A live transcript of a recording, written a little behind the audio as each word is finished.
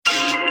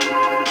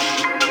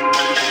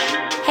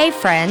Hey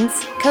friends,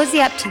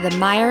 cozy up to the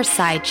Meyer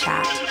Side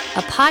Chat,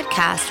 a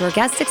podcast where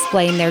guests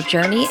explain their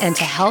journey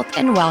into health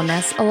and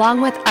wellness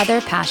along with other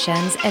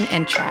passions and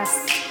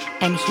interests.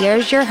 And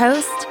here's your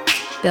host,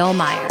 Bill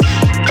Meyer.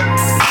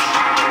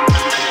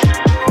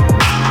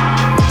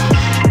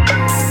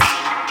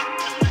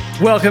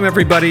 Welcome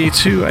everybody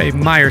to A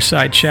Meyer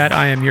Side Chat.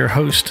 I am your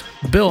host,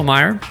 Bill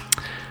Meyer.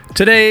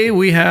 Today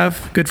we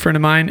have a good friend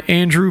of mine,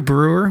 Andrew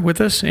Brewer,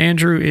 with us.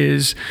 Andrew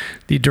is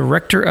the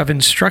Director of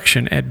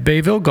Instruction at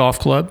Bayville Golf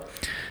Club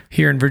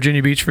here in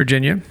Virginia Beach,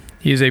 Virginia.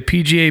 He is a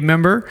PGA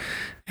member,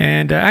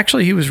 and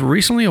actually he was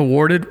recently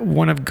awarded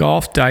one of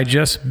Golf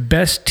Digest's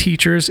best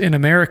teachers in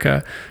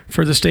America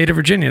for the state of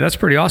Virginia. That's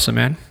pretty awesome,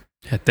 man.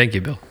 Yeah, thank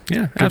you, Bill.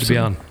 Yeah, good absolutely. to be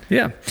on.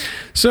 Yeah.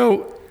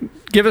 So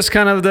give us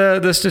kind of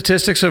the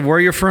statistics of where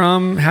you're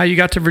from, how you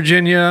got to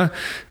Virginia,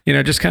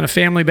 just kind of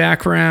family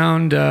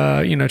background,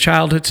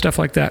 childhood, stuff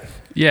like that.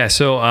 Yeah,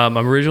 so I'm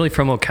originally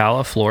from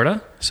Ocala,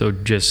 Florida, so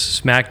just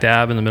smack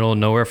dab in the middle of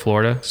nowhere,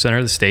 Florida, center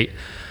of the state.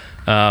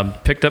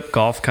 Picked up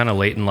golf kind of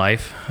late in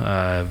life,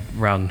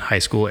 around high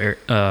school age,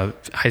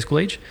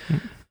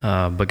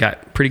 but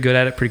got pretty good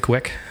at it pretty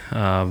quick.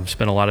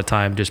 Spent a lot of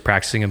time just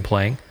practicing and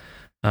playing.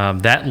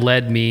 That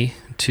led me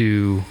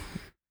to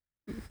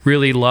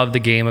really love the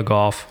game of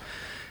golf.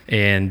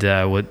 And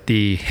what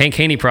the Hank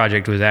Haney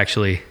project was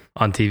actually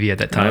on TV at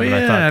that time. Oh, yeah,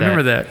 and I thought I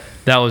remember that.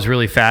 That was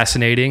really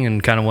fascinating,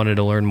 and kind of wanted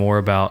to learn more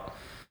about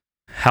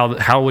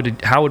how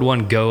would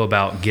one go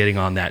about getting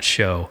on that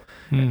show.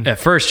 At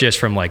first, just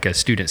from like a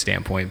student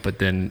standpoint, but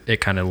then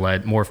it kind of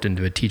morphed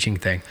into a teaching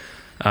thing.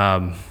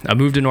 I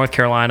moved to North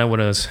Carolina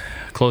when I was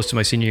close to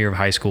my senior year of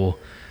high school,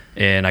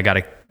 and I got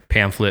a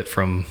pamphlet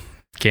from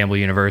Campbell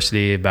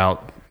University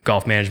about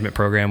golf management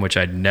program, which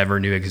I never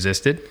knew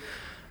existed.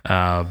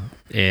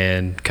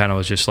 And kind of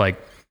was just like,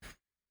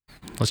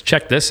 let's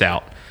check this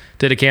out.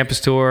 Did a campus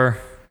tour.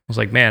 I was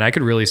like, man, I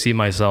could really see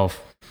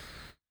myself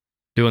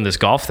doing this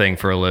golf thing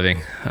for a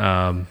living.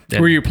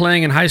 Were you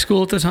playing in high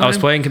school at the time? I was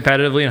playing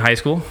competitively in high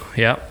school.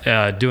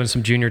 Yeah. Doing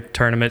some junior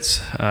tournaments.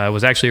 I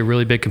was actually a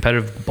really big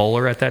competitive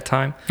bowler at that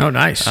time. Oh,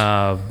 nice.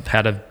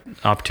 Had an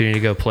opportunity to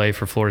go play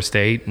for Florida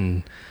State,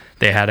 and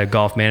they had a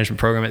golf management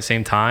program at the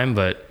same time,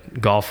 but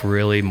golf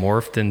really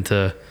morphed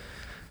into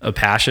a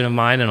passion of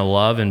mine and a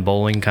love, and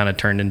bowling kind of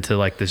turned into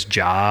like this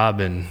job,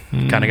 and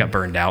kind of got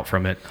burned out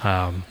from it.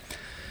 And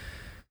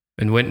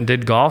went and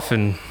did golf.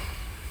 And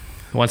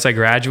once I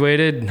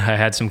graduated, I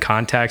had some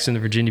contacts in the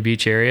Virginia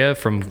Beach area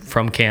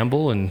from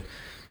Campbell, and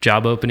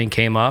job opening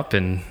came up,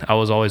 and I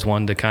was always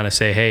one to kind of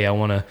say, hey, I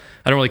don't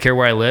really care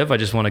where I live. I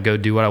just want to go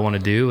do what I want to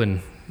do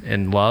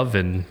and love.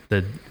 And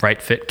the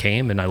right fit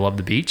came, and I love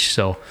the beach.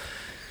 So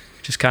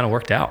it just kind of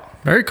worked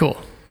out. Very cool.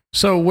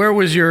 So where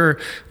was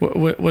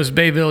was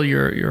Bayville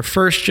your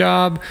first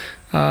job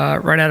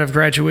right out of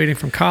graduating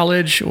from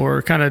college,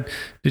 or kind of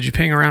did you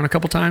ping around a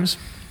couple times?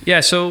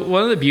 Yeah, so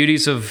one of the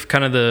beauties of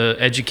kind of the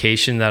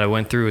education that I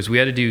went through is we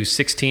had to do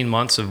 16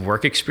 months of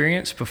work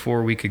experience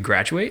before we could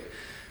graduate.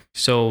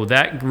 So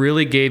that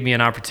really gave me an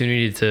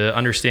opportunity to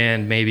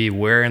understand maybe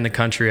where in the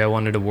country I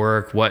wanted to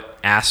work, what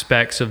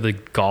aspects of the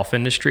golf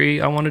industry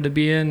I wanted to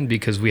be in,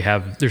 because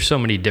there's so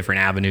many different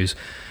avenues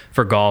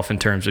for golf in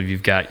terms of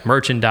you've got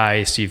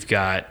merchandise, you've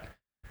got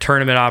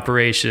tournament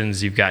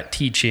operations, you've got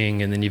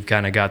teaching, and then you've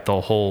kind of got the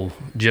whole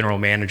general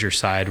manager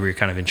side where you're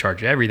kind of in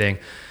charge of everything.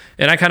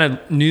 And I kind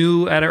of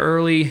knew at an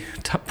early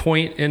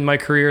point in my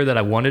career that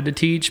I wanted to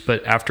teach,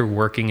 but after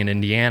working in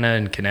Indiana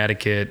and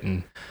Connecticut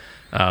and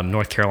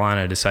North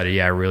Carolina, I decided,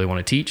 I really want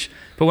to teach.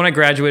 But when I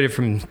graduated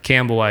from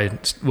Campbell, I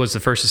was the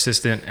first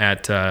assistant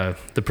at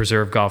the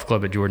Preserve Golf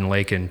Club at Jordan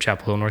Lake in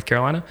Chapel Hill, North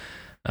Carolina.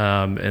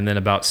 And then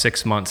about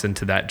 6 months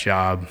into that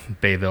job,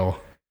 Bayville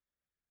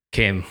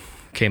came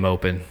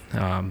open.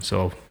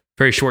 So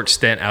very short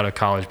stint out of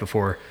college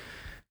before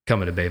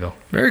coming to Bayville.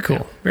 Very cool.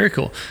 Yeah. Very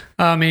cool.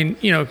 I mean,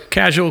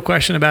 casual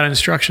question about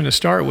instruction to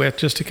start with,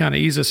 just to kind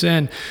of ease us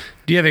in.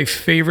 Do you have a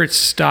favorite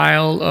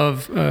style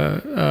of,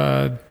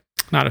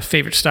 not a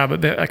favorite style,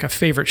 but like a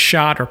favorite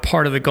shot or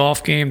part of the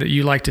golf game that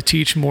you like to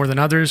teach more than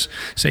others?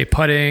 Say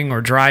putting or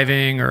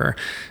driving or,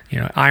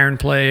 iron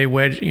play,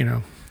 wedge,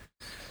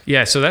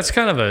 Yeah, so that's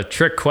kind of a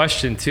trick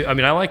question too. I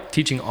mean, I like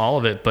teaching all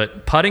of it,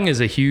 but putting is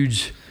a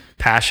huge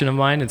passion of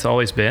mine. It's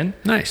always been.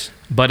 Nice.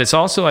 But it's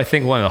also, I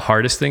think, one of the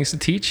hardest things to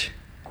teach,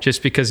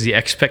 just because the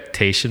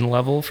expectation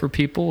level for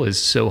people is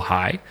so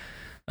high.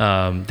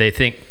 They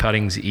think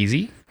putting's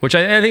easy, which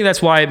I think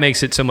that's why it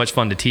makes it so much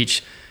fun to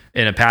teach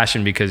in a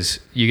passion, because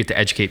you get to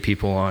educate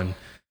people on,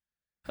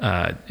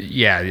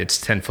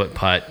 it's 10-foot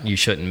putt. You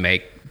shouldn't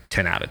make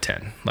 10 out of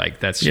 10. Like,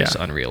 that's just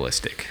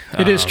unrealistic.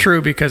 It is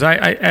true, because I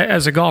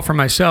as a golfer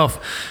myself,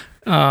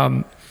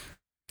 I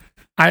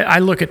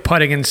look at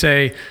putting and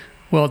say,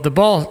 well, the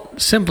ball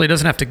simply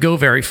doesn't have to go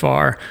very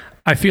far.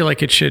 I feel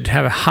like it should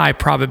have a high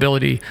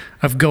probability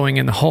of going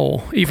in the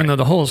hole, even though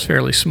the hole is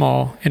fairly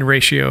small in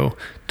ratio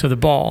to the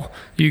ball.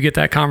 You get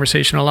that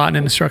conversation a lot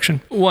in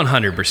instruction?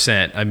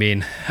 100%. I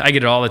mean, I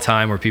get it all the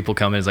time where people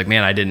come in and it's like,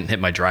 man, I didn't hit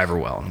my driver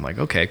well. I'm like,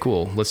 okay,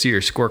 cool. Let's see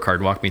your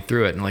scorecard. Walk me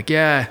through it. And like,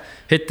 yeah,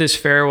 hit this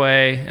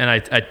fairway. And I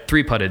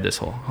 3-putted this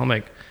hole. I'm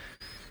like,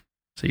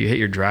 so you hit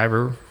your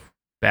driver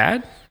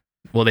bad?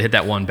 Well, they hit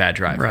that one bad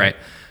drive, right?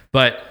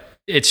 But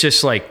it's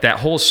just like that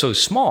hole's so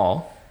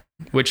small,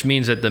 which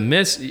means that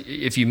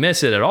if you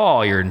miss it at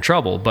all, you're in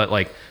trouble. But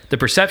like the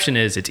perception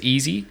is it's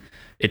easy,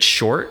 it's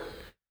short,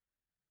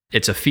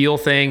 it's a feel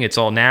thing, it's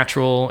all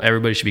natural,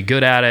 everybody should be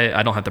good at it,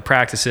 I don't have to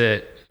practice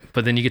it.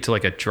 But then you get to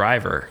like a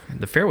driver,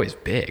 the fairway's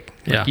big.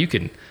 Like you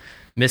can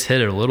mishit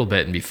it a little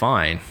bit and be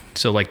fine.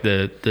 So like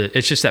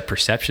it's just that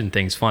perception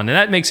thing's fun. And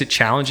that makes it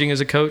challenging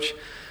as a coach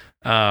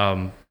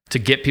to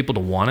get people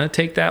to want to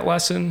take that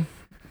lesson.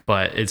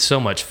 But it's so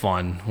much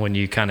fun when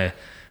you kind of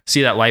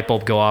see that light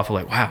bulb go off,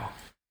 like, wow,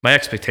 my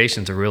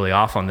expectations are really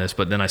off on this,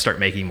 but then I start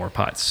making more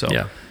putts. So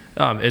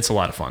it's a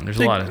lot of fun. There's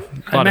a lot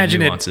of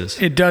nuances.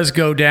 It does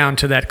go down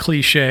to that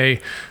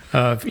cliche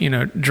of,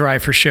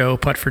 drive for show,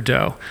 putt for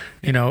dough.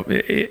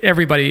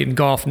 Everybody in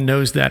golf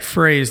knows that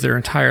phrase their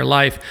entire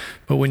life.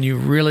 But when you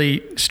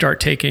really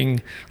start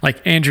taking,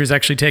 like Andrew's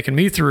actually taken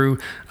me through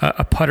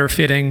a putter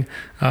fitting,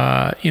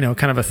 kind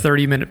of a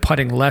 30-minute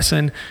putting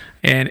lesson,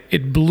 and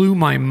it blew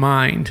my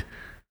mind.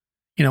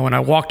 When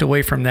I walked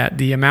away from that,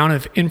 the amount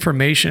of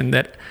information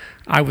that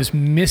I was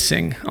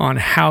missing on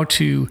how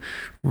to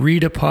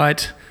read a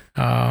putt,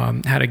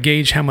 how to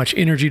gauge how much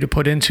energy to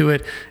put into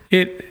it.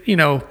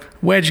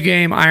 Wedge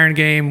game, iron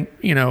game,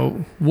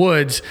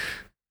 woods,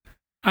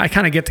 I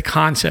kind of get the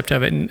concept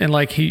of it. And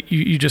like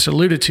you just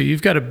alluded to,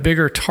 you've got a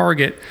bigger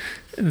target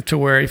to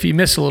where if you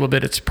miss a little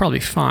bit, it's probably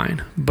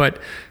fine. But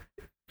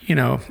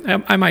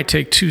I might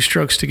take 2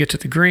 strokes to get to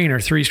the green or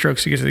 3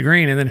 strokes to get to the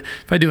green. And then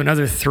if I do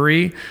another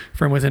 3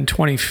 from within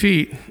 20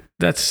 feet,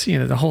 that's,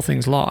 the whole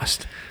thing's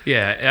lost.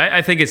 Yeah,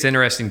 I think it's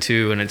interesting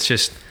too. And it's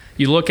just,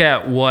 you look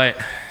at what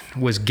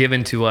was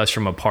given to us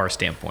from a par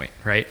standpoint,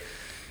 right?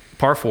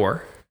 Par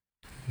 4,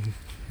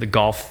 the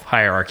golf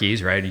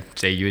hierarchies, right? You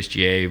say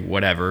USGA,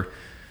 whatever,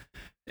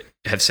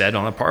 have said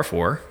on a par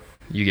 4,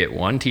 you get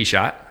 1 tee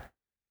shot,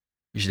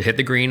 you should hit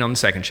the green on the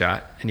second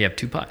shot, and you have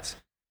 2 putts.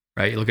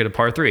 Right? You look at a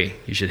par 3,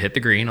 you should hit the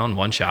green on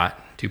 1 shot,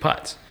 2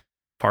 putts.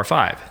 Par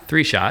 5,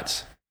 3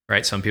 shots,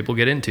 right? Some people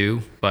get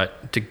into,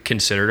 but to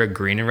consider a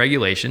green in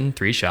regulation,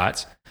 3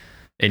 shots,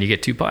 and you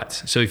get 2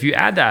 putts. So if you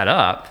add that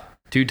up,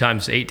 2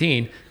 times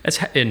 18,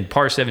 that's in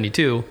par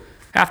 72,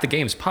 half the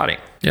game's putting.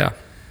 Yeah.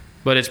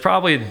 But it's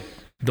probably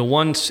the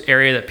one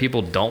area that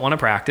people don't want to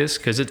practice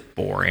because it's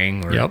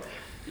boring or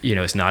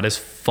it's not as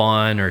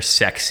fun or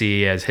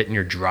sexy as hitting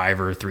your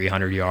driver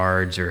 300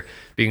 yards or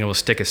being able to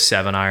stick a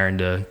 7-iron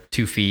to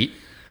 2 feet.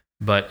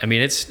 But I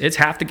mean, it's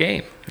half the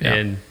game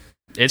and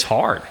it's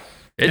hard.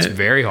 It's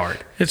very hard.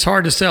 It's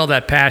hard to sell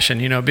that passion,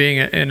 being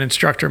an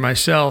instructor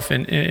myself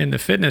in the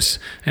fitness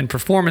and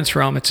performance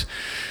realm. It's,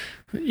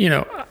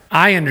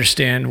 I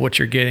understand what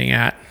you're getting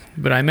at,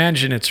 but I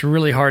imagine it's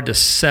really hard to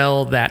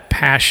sell that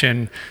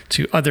passion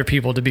to other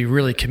people to be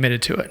really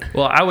committed to it.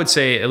 Well, I would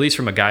say, at least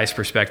from a guy's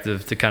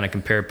perspective, to kind of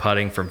compare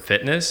putting from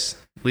fitness,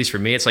 at least for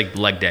me, it's like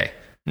leg day.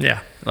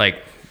 Yeah.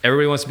 Like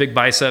everybody wants big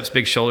biceps,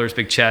 big shoulders,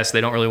 big chest.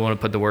 They don't really want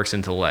to put the works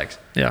into the legs.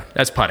 Yeah.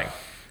 That's putting,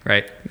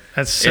 right?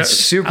 It's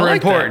super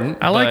important.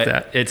 I like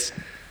that.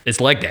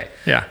 It's leg day.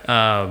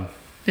 Yeah.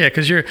 Yeah,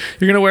 because you're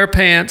going to wear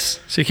pants,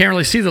 so you can't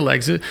really see the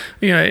legs.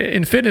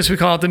 In fitness, we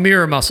call it the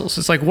mirror muscles.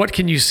 It's like, what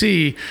can you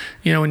see,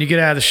 when you get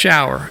out of the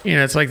shower?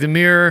 It's like the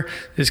mirror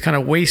is kind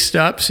of waist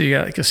up, so you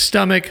got like a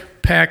stomach,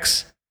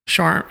 pecs,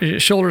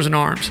 shoulders, and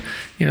arms.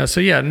 So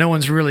yeah, no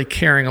one's really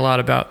caring a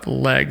lot about the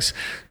legs.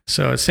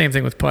 So it's same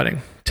thing with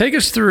putting. Take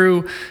us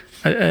through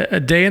a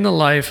day in the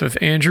life of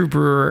Andrew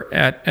Brewer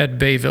at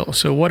Bayville.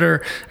 So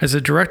as a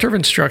director of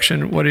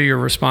instruction, what are your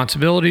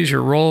responsibilities,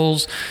 your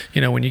roles,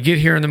 when you get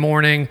here in the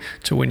morning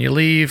to when you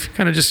leave?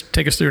 Kind of just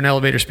take us through an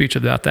elevator speech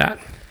about that.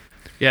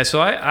 Yeah,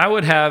 so I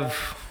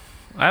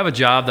have a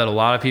job that a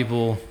lot of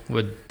people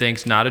would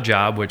think's not a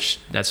job, which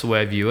that's the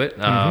way I view it.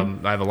 I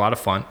have a lot of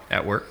fun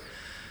at work.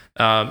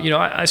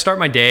 I start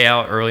my day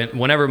out early,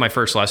 whenever my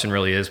first lesson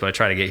really is, but I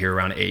try to get here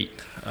around 8.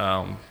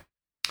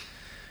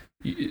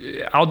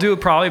 I'll do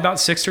probably about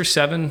 6 or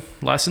 7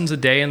 lessons a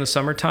day in the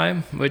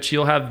summertime, which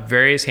you'll have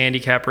various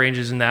handicap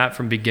ranges in that,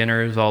 from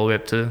beginners all the way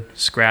up to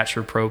scratch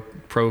or pro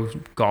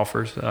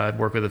golfers. I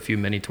work with a few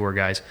mini tour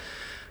guys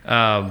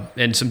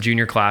and some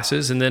junior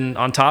classes. And then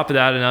on top of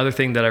that, another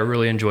thing that I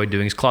really enjoy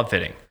doing is club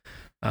fitting.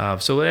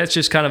 So that's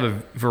just kind of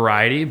a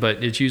variety,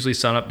 but it's usually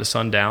sun up to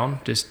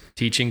sundown, just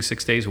teaching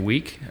 6 days a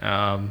week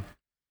and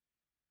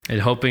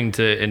hoping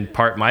to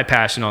impart my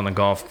passion on the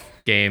golf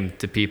game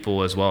to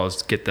people as well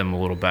as get them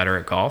a little better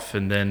at golf.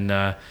 And then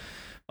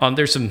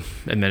there's some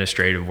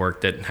administrative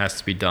work that has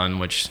to be done,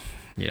 which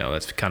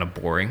that's kind of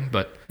boring,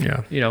 but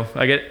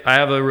I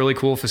have a really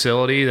cool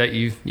facility that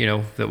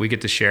that we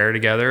get to share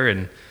together,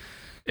 and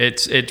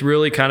It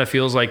really kind of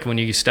feels like when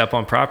you step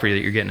on property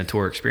that you're getting a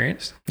tour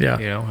experience. Yeah.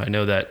 I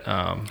know that.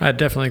 I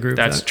definitely agree with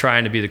that. That's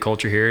trying to be the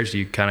culture here, is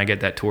you kind of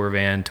get that tour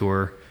van,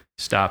 tour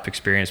stop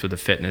experience with the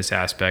fitness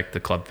aspect, the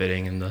club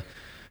fitting,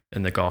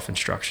 and the golf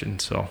instruction.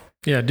 So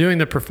yeah, doing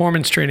the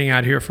performance training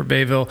out here for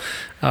Bayville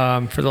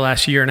for the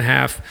last year and a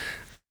half,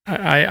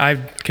 I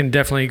can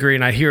definitely agree.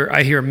 And I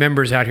hear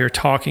members out here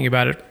talking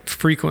about it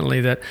frequently,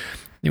 that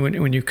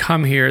when you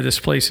come here, this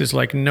place is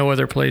like no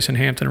other place in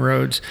Hampton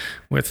Roads,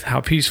 with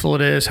how peaceful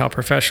it is, how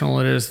professional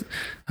it is,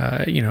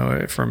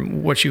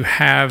 from what you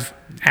have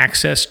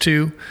access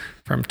to,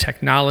 from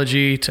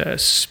technology to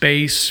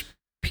space,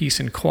 peace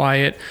and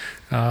quiet,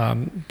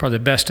 probably the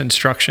best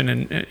instruction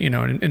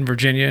in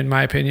Virginia, in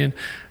my opinion.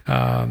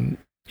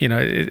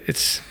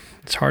 It's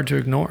hard to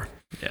ignore.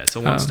 Yeah, it's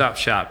a one-stop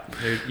shop.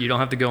 You don't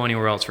have to go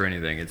anywhere else for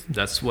anything.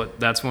 That's one of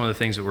the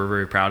things that we're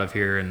very proud of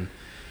here, and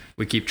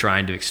we keep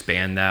trying to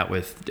expand that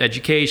with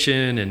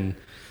education, and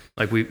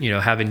like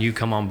having you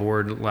come on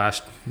board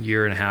last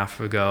year and a half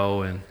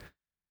ago, and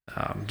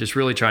just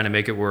really trying to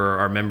make it where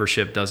our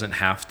membership doesn't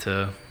have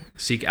to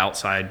seek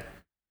outside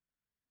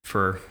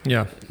for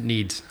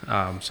needs.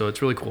 So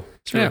it's really cool.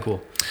 It's really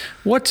cool.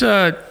 What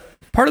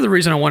part of the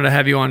reason I wanted to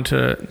have you on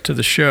to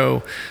the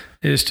show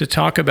is to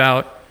talk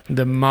about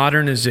the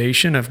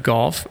modernization of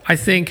golf. I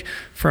think,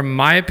 from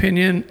my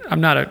opinion, I'm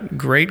not a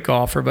great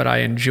golfer, but I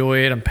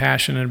enjoy it. I'm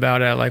passionate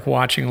about it. I like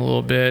watching a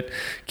little bit,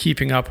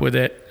 keeping up with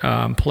it,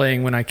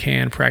 playing when I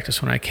can,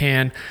 practice when I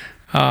can.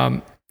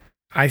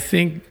 I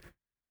think,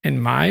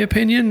 in my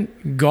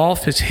opinion,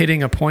 golf is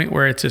hitting a point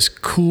where it's as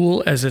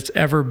cool as it's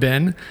ever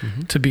been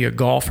to be a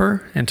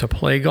golfer and to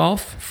play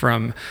golf,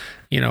 from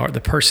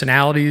the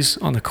personalities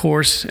on the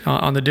course,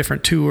 on the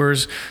different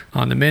tours,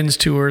 on the men's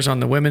tours, on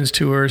the women's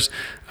tours,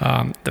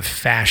 the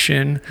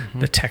fashion,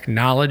 the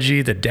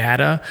technology, the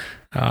data.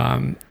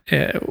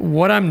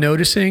 What I'm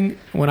noticing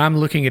when I'm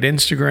looking at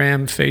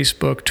Instagram,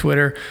 Facebook,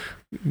 Twitter,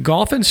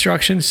 golf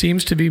instruction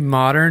seems to be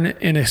modern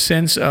in a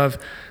sense of,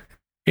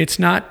 it's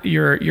not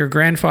your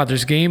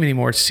grandfather's game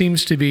anymore. It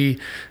seems to be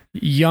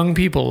young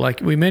people.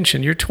 Like we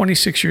mentioned, you're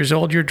 26 years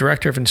old, you're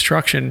director of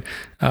instruction,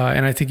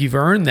 and I think you've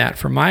earned that,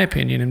 from my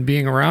opinion, and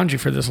being around you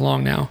for this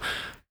long now.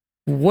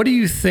 What do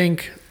you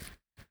think,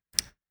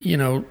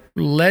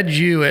 led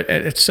you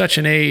at such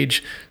an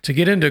age to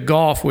get into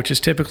golf, which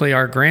is typically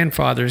our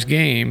grandfather's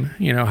game,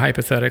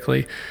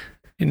 hypothetically,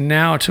 and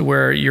now to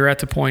where you're at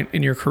the point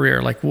in your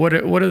career? Like, what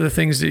are the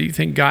things that you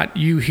think got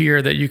you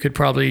here that you could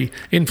probably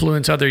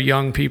influence other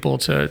young people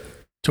to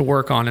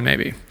work on, and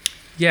maybe?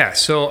 Yeah,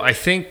 so I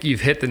think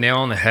you've hit the nail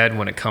on the head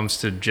when it comes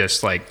to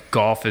just like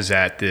golf is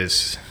at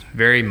this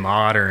very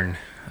modern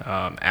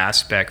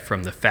aspect,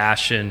 from the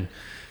fashion,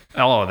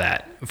 all of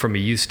that, from a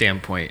youth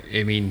standpoint.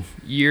 I mean,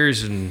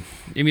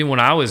 when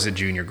I was a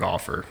junior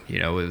golfer,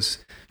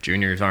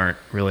 juniors aren't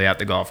really at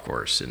the golf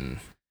course, and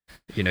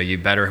you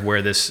better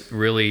wear this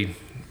really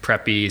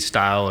preppy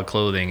style of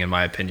clothing, in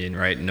my opinion,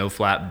 right? No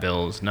flat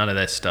bills, none of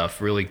that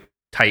stuff, really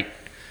tight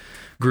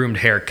groomed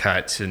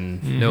haircuts,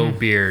 and no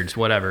beards,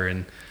 whatever.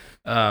 And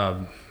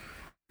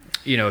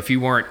if you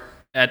weren't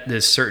at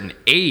this certain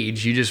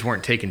age, you just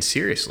weren't taken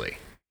seriously.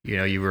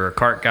 You were a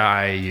cart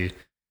guy,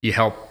 you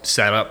helped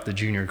set up the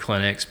junior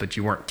clinics, but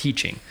you weren't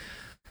teaching.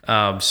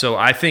 So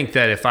I think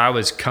that if I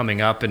was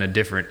coming up in a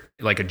different,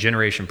 like a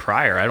generation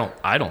prior,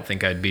 I don't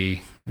think I'd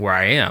be where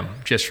I am,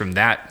 just from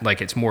that. Like,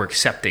 it's more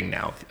accepting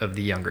now of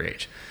the younger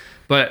age.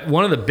 But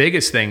one of the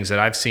biggest things that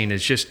I've seen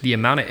is just the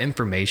amount of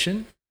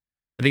information.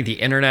 I think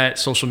the internet,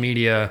 social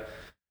media,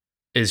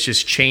 is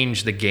just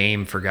changed the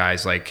game for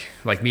guys like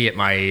me at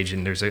my age.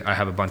 And I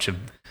have a bunch of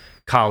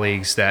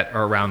colleagues that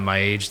are around my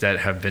age that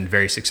have been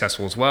very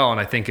successful as well. And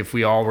I think if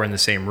we all were in the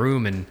same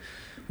room and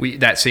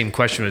that same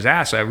question was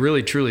asked, I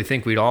really truly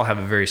think we'd all have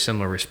a very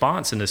similar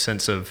response, in the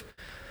sense of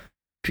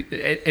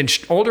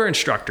older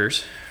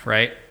instructors,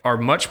 right, are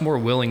much more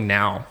willing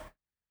now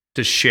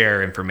to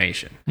share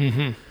information.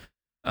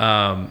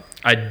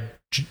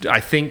 I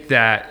think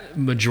that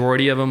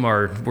majority of them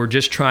we're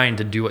just trying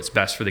to do what's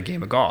best for the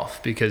game of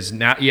golf, because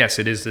now, yes,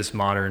 it is this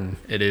modern,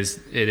 it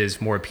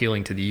is more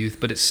appealing to the youth,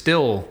 but it's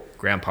still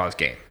grandpa's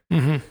game,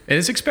 and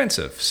it's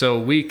expensive. So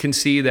we can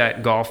see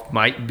that golf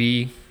might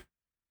be,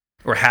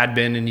 or had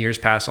been in years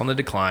past, on the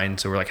decline.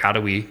 So we're like, how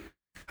do we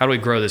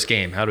grow this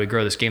game? How do we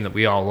grow this game that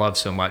we all love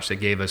so much, that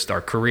gave us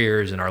our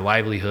careers and our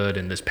livelihood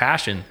and this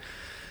passion?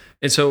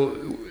 And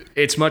so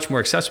it's much more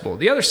accessible.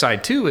 The other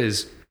side too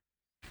is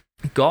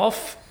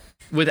golf,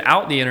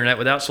 without the internet,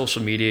 without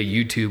social media,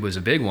 YouTube was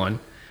a big one.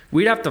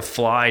 We'd have to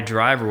fly,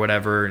 drive, or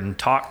whatever, and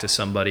talk to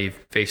somebody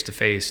face to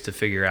face to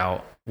figure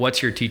out,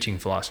 what's your teaching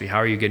philosophy? How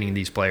are you getting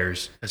these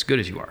players as good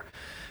as you are?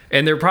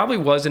 And there probably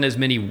wasn't as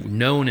many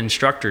known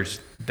instructors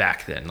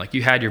back then. Like,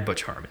 you had your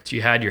Butch Harmons,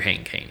 you had your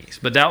Hank Caneys,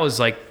 but that was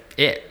like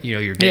it.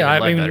 Your David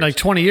Ledbetters. Like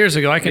 20 years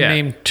ago, I can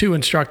name 2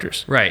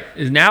 instructors. Right.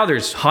 Now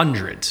there's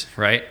hundreds,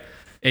 right?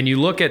 And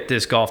you look at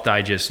this Golf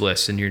Digest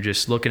list, and you're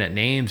just looking at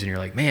names, and you're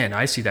like, man,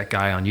 I see that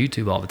guy on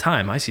YouTube all the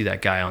time. I see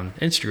that guy on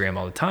Instagram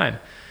all the time.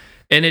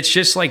 And it's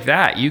just like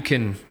that. You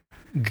can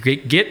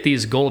get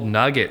these gold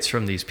nuggets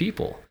from these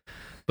people.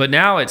 But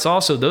now it's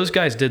also, those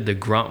guys did the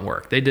grunt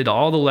work. They did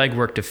all the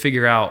legwork to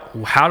figure out,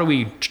 how do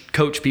we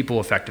coach people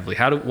effectively?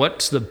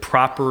 What's the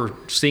proper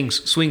swing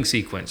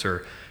sequence,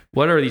 or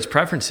what are these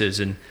preferences?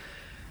 And,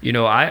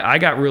 I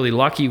got really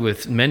lucky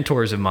with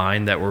mentors of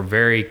mine that were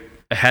very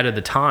ahead of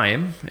the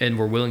time and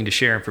were willing to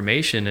share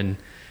information. And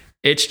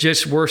it's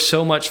just, we're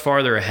so much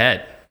farther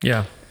ahead.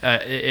 Yeah.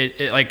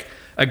 Like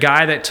a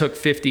guy that took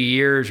 50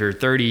 years or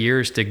 30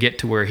 years to get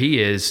to where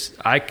he is,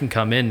 I can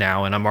come in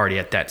now and I'm already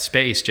at that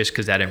space just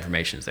because that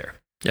information is there.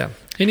 Yeah.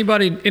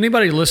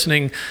 Anybody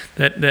listening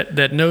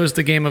that knows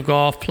the game of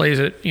golf, plays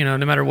it, no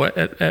matter what,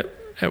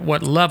 at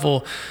what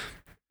level,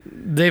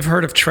 they've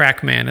heard of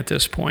TrackMan at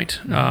this point.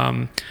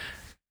 Mm-hmm.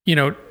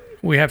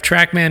 We have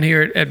TrackMan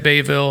here at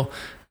Bayville.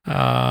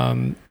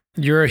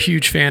 You're a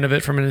huge fan of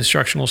it from an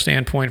instructional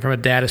standpoint, from a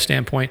data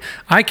standpoint.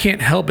 I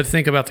can't help but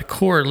think about the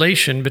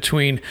correlation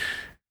between,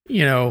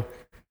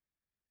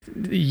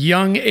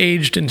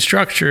 young-aged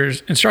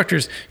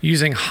instructors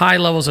using high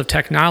levels of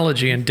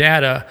technology and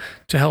data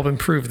to help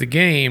improve the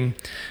game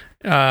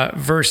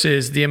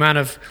versus the amount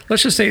of,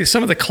 let's just say,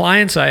 some of the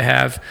clients I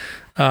have.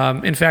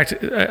 In fact,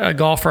 a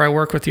golfer I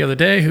worked with the other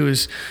day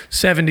who's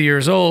 70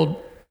 years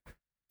old,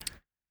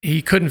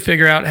 he couldn't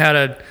figure out how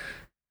to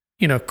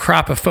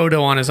crop a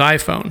photo on his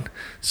iPhone.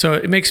 So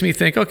it makes me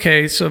think,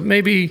 okay, so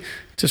maybe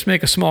just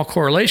make a small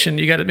correlation.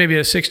 You got maybe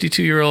a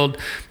 62-year-old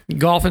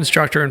golf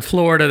instructor in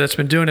Florida that's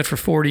been doing it for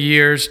 40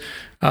 years.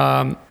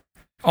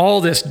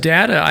 All this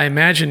data, I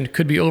imagine,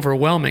 could be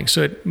overwhelming.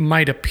 So it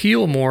might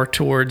appeal more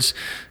towards,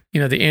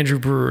 the Andrew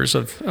Brewers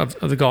of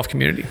the golf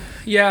community.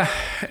 Yeah,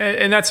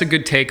 and that's a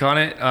good take on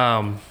it.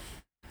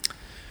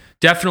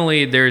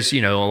 Definitely, there's,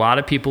 a lot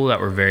of people that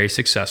were very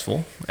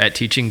successful at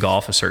teaching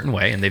golf a certain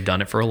way, and they've done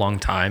it for a long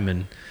time.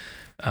 And,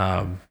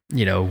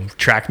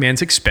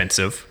 TrackMan's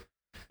expensive.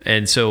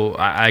 And so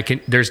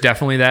there's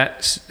definitely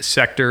that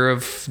sector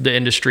of the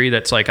industry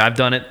that's like, I've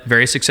done it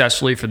very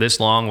successfully for this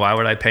long. Why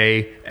would I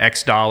pay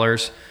X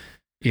dollars,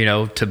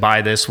 to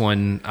buy this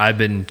when I've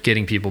been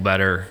getting people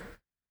better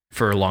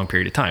for a long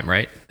period of time,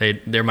 right?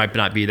 There might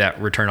not be that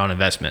return on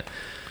investment.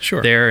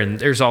 Sure. And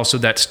there's also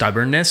that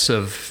stubbornness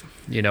of,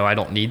 I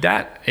don't need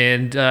that.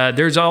 And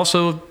there's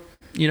also,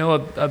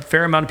 a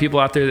fair amount of people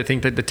out there that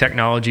think that the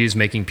technology is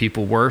making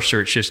people worse,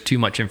 or it's just too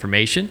much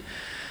information.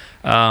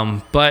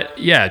 But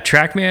yeah,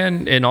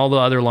 TrackMan and all the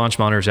other launch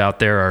monitors out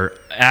there are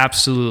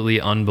absolutely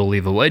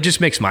unbelievable. It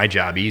just makes my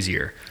job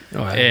easier.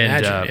 Oh, I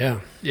imagine, yeah.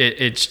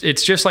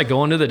 It's just like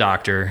going to the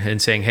doctor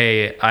and saying,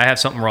 hey, I have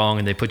something wrong.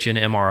 And they put you in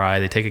an MRI,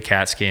 they take a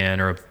CAT scan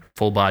or a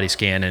full body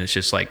scan, and it's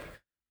just like,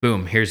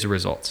 boom, here's the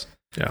results.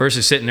 Yeah.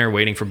 Versus sitting there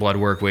waiting for blood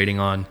work, waiting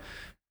on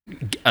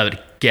a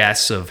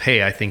guess of,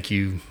 hey, I think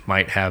you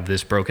might have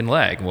this broken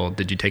leg. Well,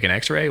 did you take an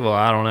x-ray? Well,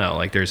 I don't know.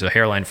 Like, there's a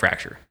hairline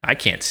fracture. I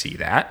can't see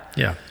that.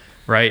 Yeah.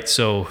 Right.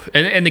 So,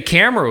 and the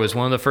camera was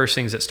one of the first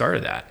things that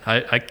started that.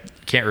 I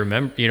can't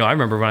remember, I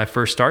remember when I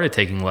first started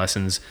taking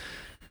lessons,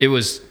 it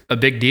was a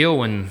big deal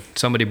when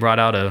somebody brought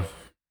out a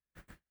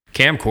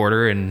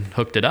camcorder and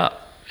hooked it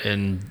up.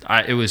 And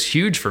it was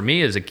huge for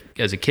me as a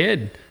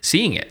kid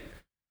seeing it.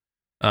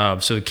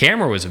 So the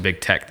camera was a big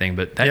tech thing,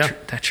 but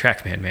that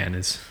TrackMan, man,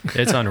 it's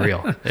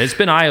unreal. It's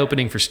been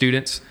eye-opening for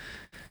students.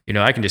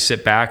 I can just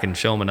sit back and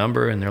show them a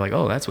number, and they're like,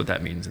 "Oh, that's what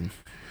that means," and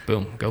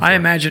boom, go for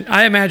it.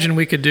 I imagine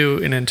we could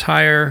do an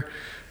entire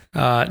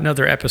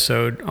another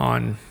episode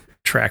on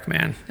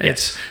TrackMan.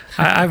 Yes.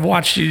 I've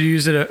watched you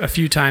use it a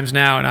few times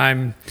now,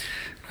 and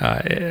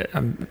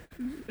I'm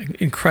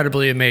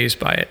incredibly amazed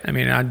by it. I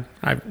mean, I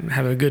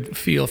have a good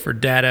feel for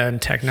data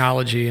and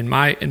technology in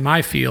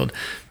my field,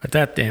 but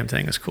that damn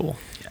thing is cool.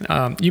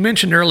 Yeah. You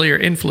mentioned earlier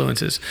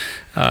influences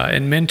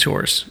and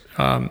mentors.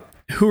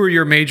 Who are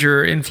your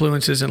major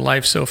influences in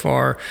life so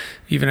far,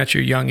 even at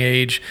your young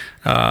age?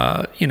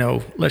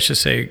 Let's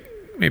just say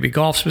maybe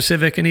golf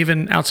specific and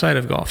even outside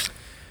of golf.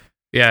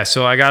 Yeah,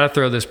 so I got to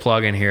throw this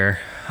plug in here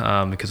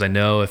because I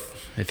know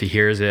if he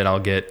hears it, I'll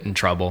get in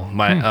trouble.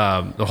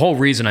 The whole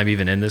reason I'm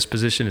even in this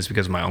position is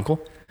because of my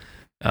uncle.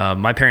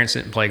 My parents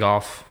didn't play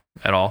golf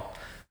at all.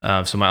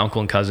 So my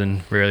uncle and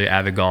cousin, really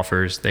avid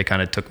golfers, they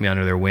kind of took me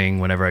under their wing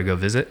whenever I go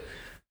visit.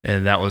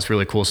 And that was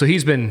really cool. So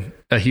he's been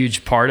a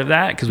huge part of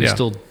that because we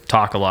still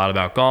talk a lot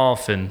about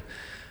golf. And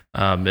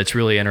it's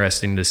really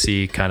interesting to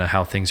see kind of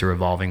how things are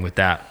evolving with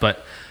that.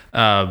 But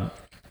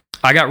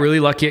I got really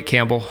lucky at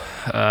Campbell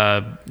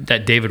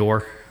that David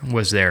Orr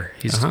was there.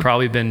 He's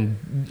probably been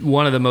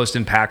one of the most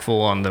impactful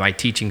on my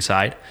teaching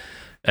side,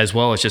 as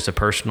well as just a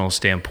personal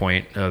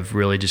standpoint of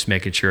really just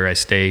making sure I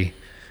stay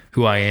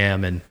who I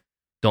am and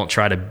don't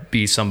try to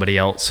be somebody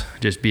else.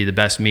 Just be the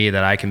best me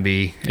that I can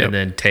be, and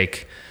then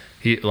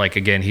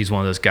he's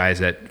one of those guys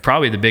that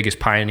probably the biggest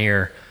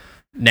pioneer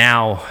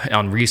now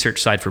on research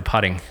side for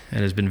putting,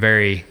 and has been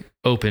very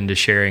open to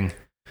sharing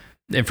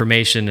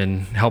information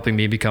and helping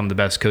me become the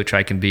best coach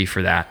I can be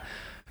for that.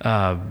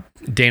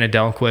 Dana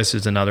Delquist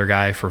is another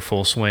guy for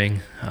full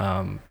swing.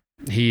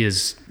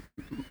 He's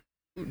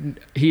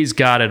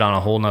got it on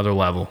a whole nother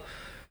level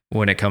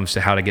when it comes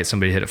to how to get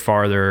somebody to hit it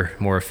farther,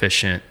 more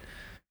efficient,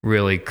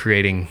 really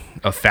creating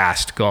a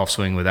fast golf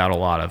swing without a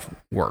lot of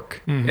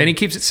work. And he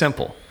keeps it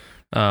simple,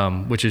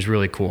 which is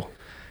really cool.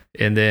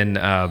 And then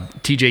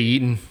TJ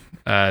Eaton,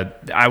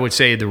 I would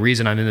say the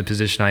reason I'm in the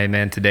position I am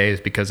in today is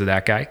because of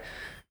that guy.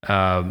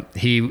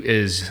 He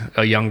is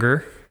a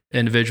younger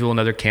individual,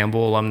 another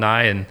Campbell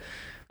alumni, and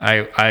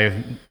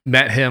I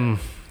met him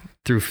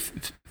through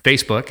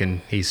Facebook,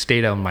 and he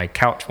stayed on my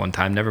couch one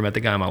time. Never met the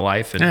guy in my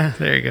life. And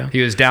there you go.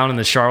 He was down in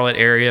the Charlotte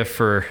area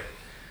for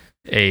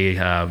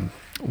a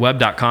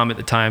web.com at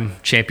the time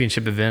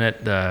championship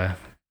event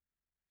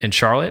in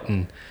Charlotte,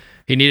 and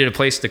he needed a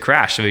place to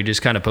crash, so he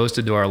just kind of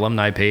posted to our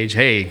alumni page,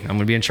 "Hey, I'm going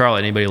to be in Charlotte.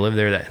 Anybody live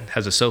there that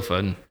has a sofa?"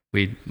 And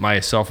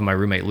myself and my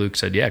roommate Luke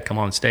said, "Yeah, come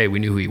on, stay." We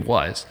knew who he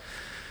was.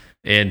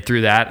 And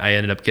through that, I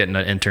ended up getting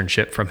an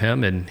internship from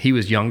him. And he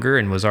was younger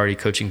and was already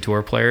coaching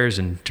tour players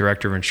and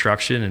director of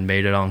instruction, and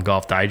made it on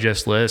Golf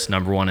Digest list,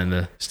 #1 in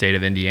the state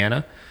of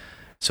Indiana.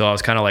 So I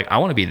was kind of like, I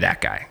want to be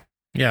that guy.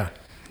 Yeah.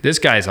 This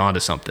guy's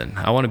onto something.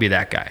 I want to be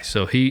that guy.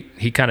 So he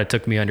kind of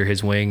took me under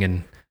his wing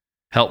and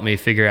helped me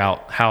figure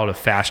out how to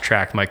fast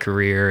track my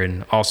career.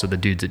 And also, the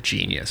dude's a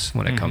genius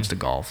when it comes to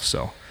golf.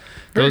 So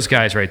those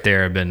guys right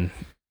there have been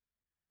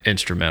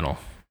instrumental.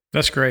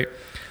 That's great.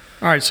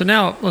 All right, so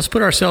now let's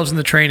put ourselves in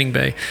the training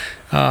bay.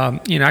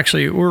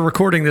 Actually, we're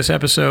recording this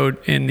episode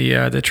in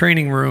the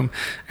training room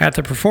at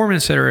the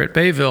Performance Center at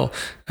Bayville,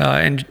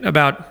 and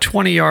about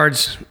 20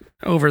 yards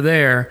over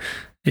there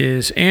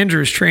is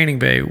Andrew's training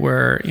bay,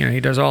 where he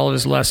does all of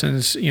his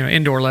lessons,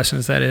 indoor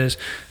lessons, that is.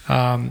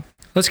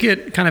 Let's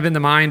get kind of in the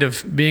mind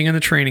of being in the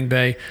training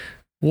bay.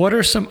 What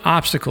are some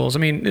obstacles? I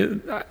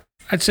mean,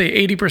 I'd say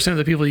 80% of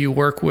the people you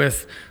work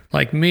with,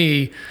 like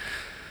me,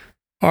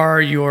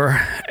 are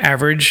your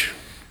average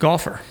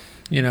golfer.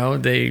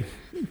 They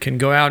can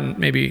go out and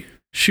maybe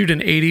shoot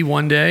an 80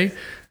 one day,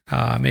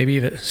 maybe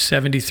even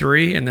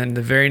 73, and then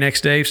the very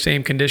next day,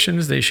 same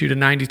conditions, they shoot a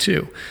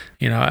 92.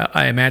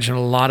 I imagine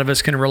a lot of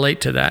us can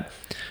relate to that.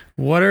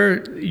 What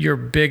are your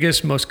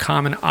biggest, most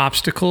common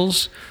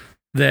obstacles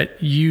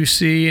that you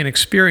see and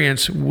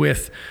experience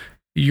with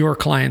your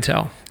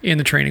clientele in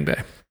the training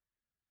bay?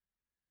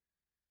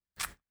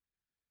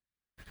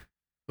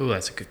 Oh,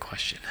 that's a good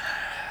question.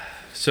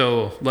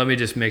 So let me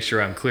just make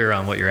sure I'm clear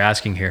on what you're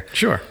asking here.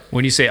 Sure.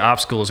 When you say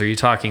obstacles, are you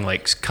talking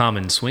like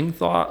common swing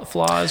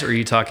flaws, or are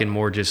you talking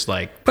more just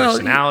like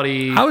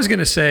personality? Well, I was going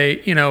to say,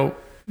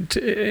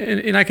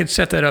 and I could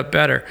set that up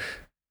better.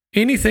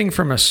 Anything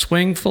from a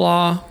swing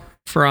flaw,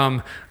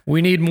 from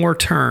we need more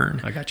turn.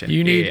 I got you.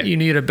 You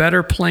need a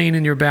better plane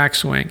in your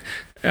backswing.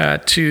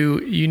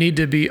 To you need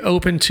to be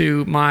open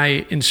to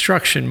my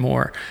instruction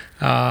more.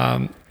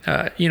 From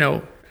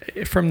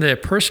the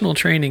personal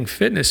training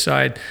fitness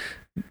side,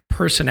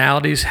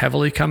 personalities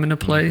heavily come into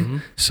play.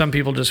 Some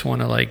people just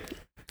want to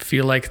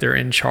feel like they're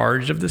in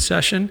charge of the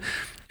session.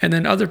 And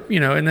then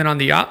and then on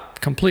the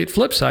complete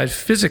flip side,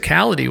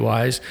 physicality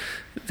wise,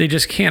 they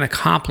just can't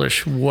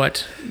accomplish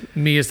what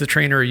me as the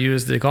trainer or you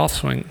as the golf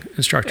swing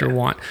instructor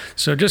want.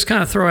 So just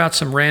kind of throw out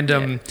some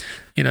random,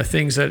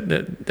 things that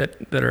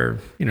are,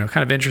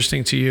 kind of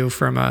interesting to you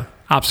from a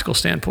obstacle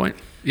standpoint.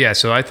 Yeah,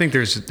 so I think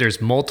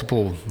there's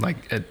multiple, I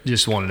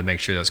just wanted to make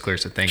sure that's clear,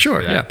 so thanks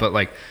for that. Yeah.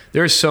 But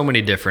there's so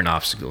many different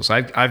obstacles.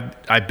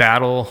 I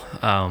battle,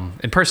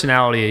 and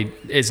personality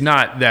is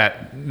not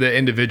that the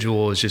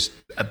individual is just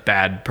a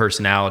bad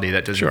personality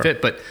that doesn't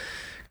fit, but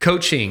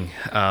coaching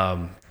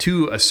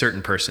to a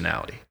certain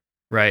personality,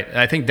 right?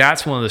 I think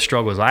that's one of the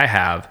struggles I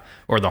have,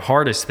 or the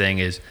hardest thing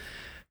is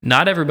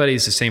not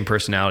everybody's the same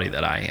personality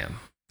that I am.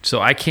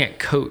 So I can't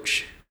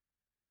coach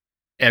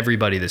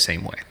everybody the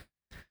same way.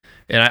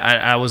 And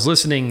I was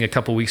listening a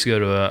couple weeks ago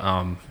to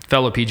a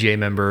fellow PGA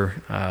member,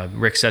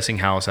 Rick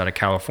Sessinghouse out of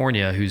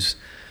California, who's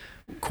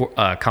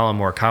Colin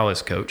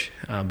Morikawa's coach,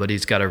 but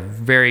he's got a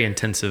very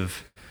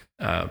intensive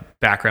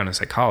background in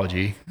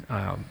psychology.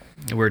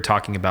 We're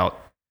talking about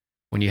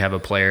when you have a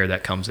player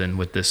that comes in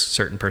with this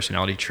certain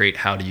personality trait,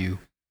 how do you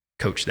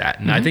coach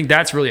that? And I think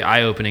that's really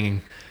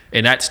eye-opening,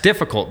 and that's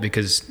difficult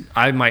because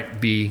I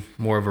might be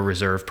more of a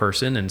reserved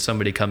person, and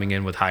somebody coming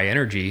in with high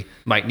energy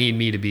might need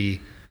me to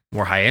be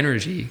more high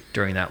energy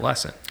during that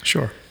lesson.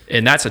 Sure.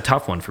 And that's a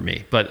tough one for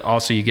me. But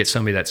also you get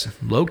somebody that's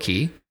low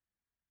key.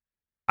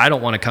 I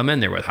don't want to come in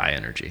there with high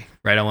energy,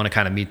 right? I want to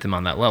kind of meet them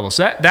on that level.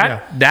 So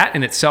that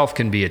in itself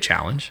can be a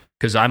challenge,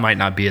 because I might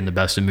not be in the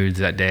best of moods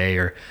that day,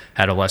 or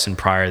had a lesson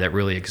prior that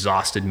really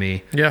exhausted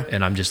me. Yeah.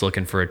 And I'm just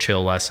looking for a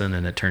chill lesson,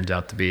 and it turns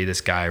out to be this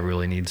guy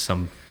really needs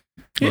some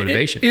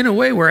motivation. In a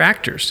way, we're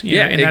actors.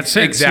 In that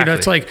sense. Exactly.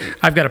 It's like,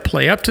 I've got to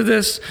play up to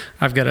this.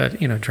 I've got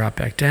to, drop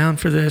back down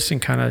for this, and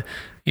kind of,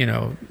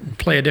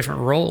 play a different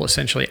role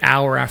essentially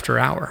hour after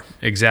hour.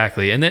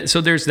 Exactly. And then,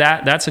 so there's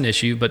that's an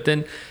issue. But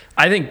then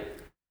I think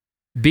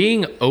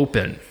being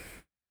open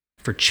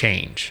for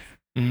change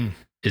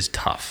is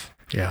tough.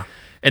 Yeah.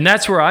 And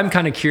that's where I'm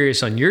kind of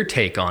curious on your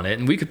take on it.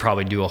 And we could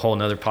probably do a whole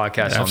nother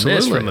podcast on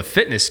this from a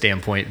fitness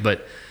standpoint.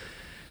 But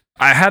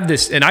I have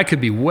this, and I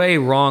could be way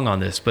wrong on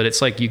this, but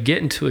it's like you get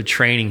into a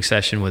training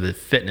session with a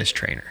fitness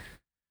trainer.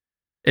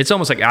 It's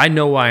almost like, I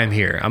know why I'm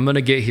here. I'm going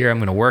to get here. I'm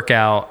going to work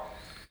out.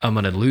 I'm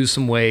going to lose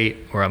some weight,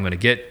 or I'm going to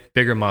get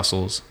bigger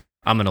muscles.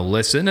 I'm going to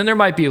listen. And there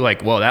might be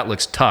like, well, that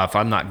looks tough.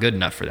 I'm not good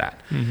enough for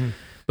that. Mm-hmm.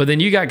 But then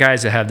you got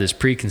guys that have this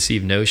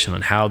preconceived notion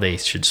on how they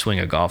should swing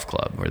a golf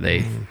club, where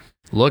they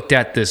looked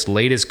at this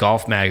latest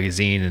golf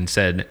magazine and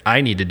said,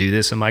 I need to do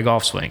this in my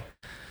golf swing.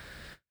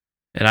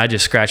 And I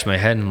just scratched my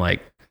head and I'm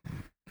like,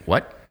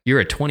 what? You're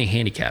a 20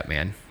 handicap,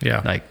 man.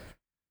 Yeah. Like,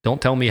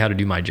 don't tell me how to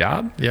do my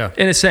job. Yeah.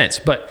 In a sense,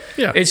 but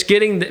it's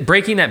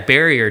breaking that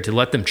barrier to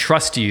let them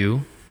trust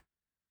you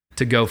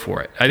to go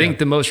for it. I think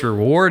the most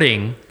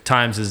rewarding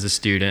times as a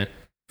student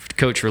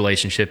coach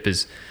relationship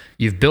is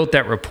you've built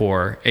that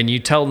rapport and you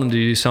tell them to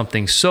do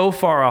something so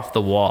far off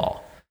the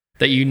wall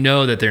that you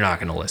know that they're not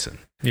going to listen.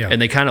 Yeah.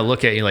 And they kind of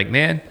look at you like,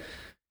 man,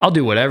 I'll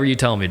do whatever you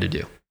tell me to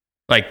do.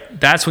 Like,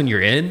 that's when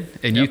you're in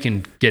and you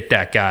can get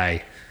that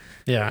guy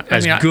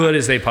as good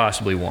as they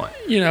possibly want.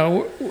 You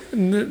know,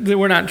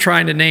 we're not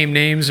trying to name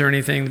names or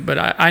anything, but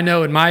I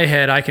know in my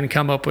head I can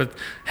come up with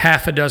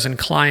half a dozen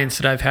clients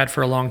that I've had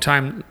for a long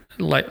time.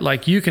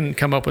 Like you can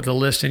come up with a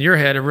list in your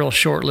head, a real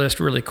short list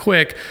really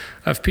quick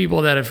of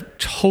people that have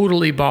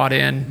totally bought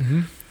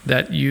in,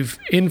 that you've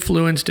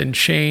influenced and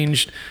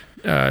changed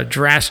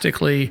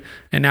drastically,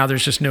 and now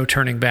there's just no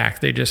turning back.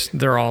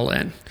 They're all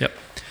in. Yep.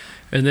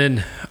 And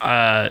then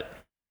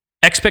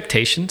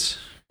expectations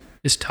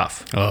is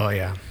tough. Oh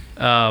yeah.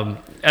 And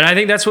I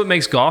think that's what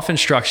makes golf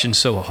instruction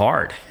so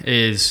hard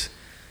is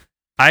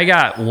I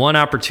got one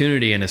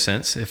opportunity in a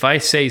sense. If I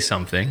say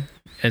something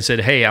and said,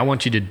 hey, I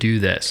want you to do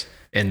this,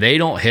 and they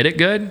don't hit it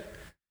good,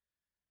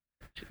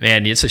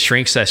 man, it's a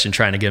shrink session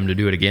trying to get them to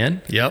do it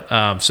again.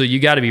 Yep. So you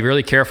got to be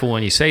really careful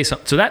when you say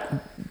something. So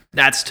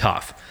that's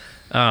tough.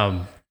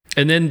 And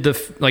then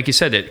like you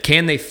said,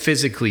 can they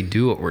physically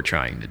do what we're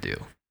trying to do?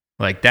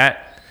 Like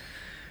that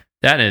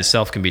in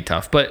itself can be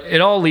tough, but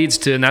it all leads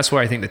to, and that's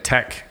why I think the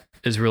tech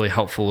is really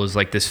helpful, is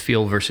like this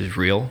feel versus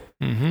real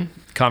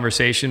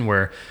conversation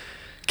where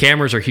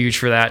cameras are huge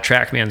for that.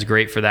 TrackMan's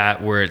great for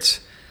that, where it's,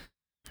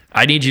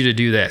 I need you to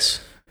do this.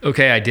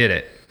 Okay, I did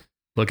it.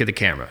 Look at the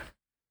camera.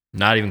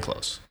 Not even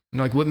close. And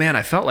you're like, well, man,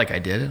 I felt like I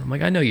did it. I'm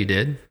like, I know you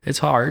did. It's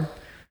hard.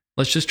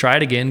 Let's just try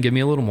it again. Give me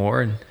a little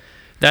more. And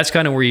that's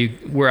kind of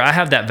where I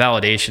have that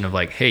validation of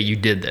like, hey, you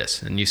did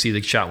this. And you see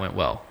the shot went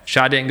well.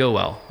 Shot didn't go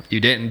well. You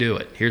didn't do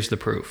it. Here's the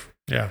proof.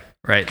 Yeah.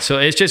 Right. So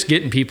it's just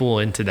getting people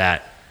into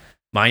that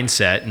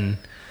mindset. And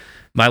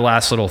my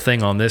last little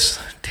thing on this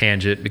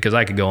tangent, because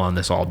I could go on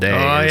this all day.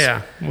 Oh,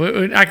 yeah.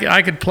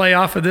 I could play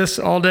off of this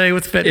all day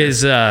with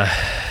fitness.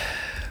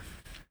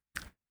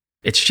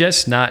 It's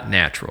just not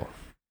natural.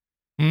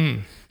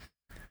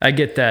 I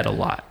get that a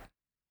lot.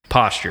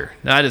 Posture.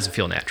 That doesn't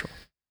feel natural.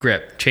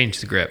 Grip. Change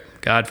the grip.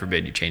 God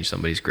forbid you change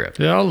somebody's grip.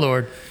 Oh,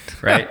 Lord.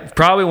 Right?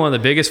 Probably one of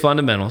the biggest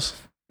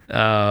fundamentals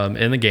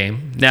in the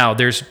game. Now,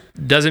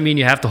 doesn't mean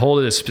you have to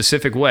hold it a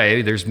specific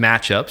way. There's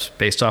matchups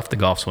based off the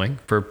golf swing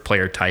for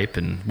player type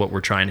and what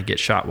we're trying to get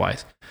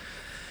shot-wise.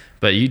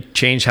 But you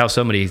change how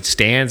somebody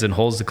stands and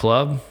holds the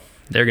club,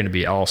 they're going to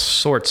be all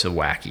sorts of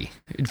wacky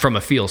from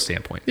a feel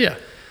standpoint. Yeah.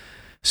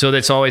 So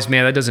that's always,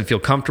 man, that doesn't feel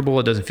comfortable.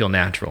 It doesn't feel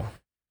natural.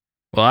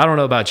 Well, I don't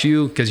know about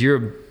you because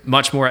you're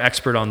much more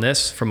expert on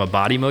this from a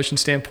body motion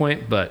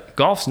standpoint, but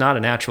golf's not a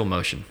natural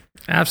motion.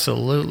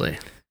 Absolutely.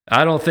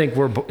 I don't think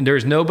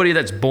there's nobody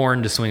that's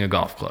born to swing a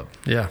golf club.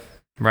 Yeah.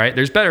 Right?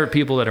 There's better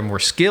people that are more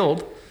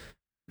skilled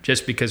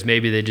just because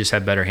maybe they just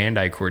have better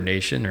hand-eye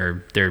coordination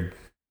or they're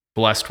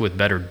blessed with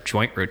better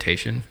joint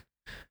rotation,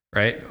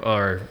 right?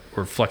 Or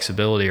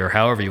flexibility or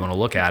however you want to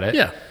look at it.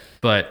 Yeah.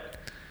 But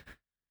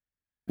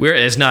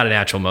it's not a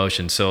natural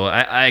motion. So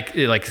I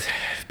like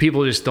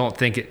people just don't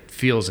think it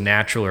feels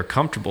natural or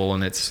comfortable.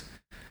 And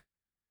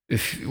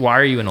why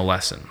are you in a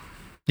lesson?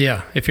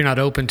 Yeah. If you're not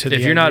open to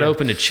if you're not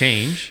open to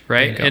change,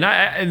 right?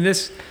 And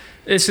this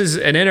is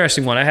an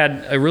interesting one. I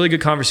had a really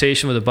good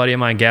conversation with a buddy of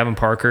mine, Gavin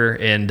Parker,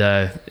 and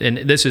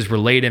this is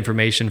relayed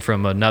information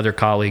from another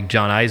colleague,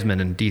 John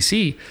Eisman in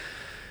DC.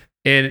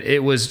 And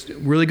it was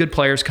really good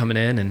players coming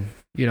in, and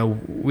you know,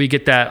 we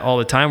get that all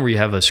the time where you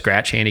have a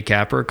scratch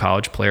handicapper,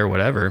 college player,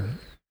 whatever.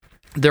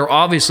 They're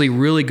obviously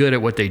really good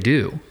at what they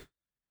do,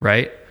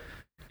 right?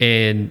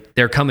 And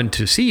they're coming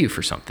to see you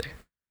for something.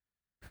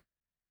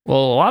 Well,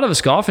 a lot of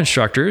us golf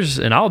instructors,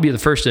 and I'll be the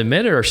first to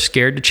admit it, are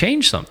scared to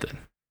change something.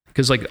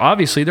 Because, like,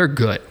 obviously they're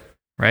good,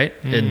 right?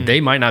 And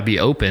they might not be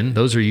open.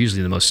 Those are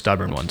usually the most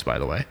stubborn ones, by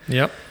the way.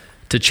 Yep.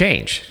 To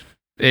change.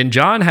 And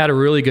John had a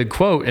really good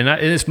quote, and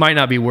this might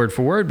not be word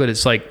for word, but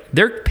it's like,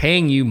 they're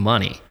paying you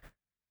money.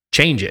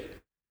 Change it.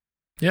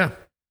 Yeah.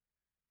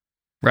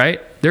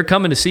 Right? They're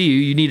coming to see you.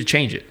 You need to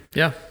change it.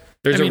 Yeah.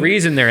 There's a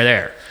reason they're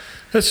there.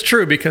 That's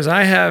true, because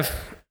I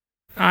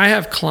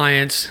have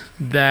clients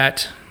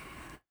that,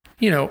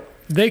 you know,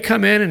 they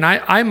come in and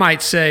I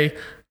might say,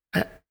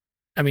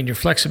 I mean, your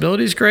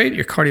flexibility is great.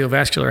 Your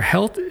cardiovascular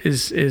health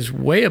is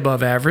way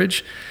above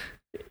average.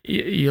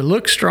 You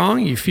look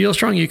strong. You feel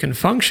strong. You can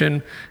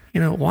function.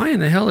 You know, why in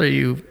the hell are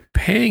you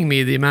paying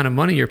me the amount of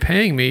money you're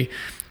paying me?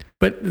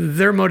 But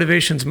their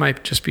motivations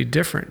might just be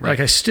different. Right. Like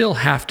I still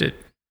have to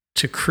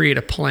create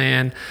a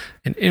plan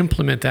and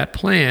implement that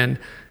plan.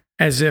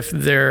 as if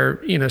they're,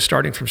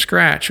 starting from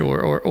scratch,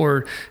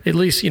 or at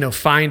least,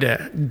 find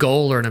a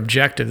goal or an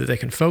objective that they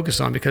can focus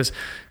on, because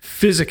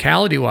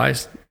physicality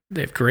wise,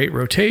 they have great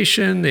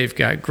rotation. They've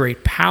got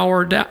great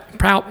power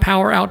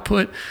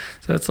output.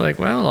 So it's like,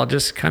 well, I'll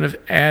just kind of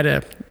add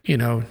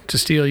to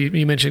steal.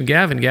 You mentioned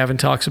Gavin. Gavin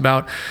talks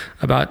about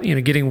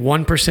getting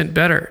 1%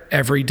 better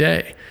every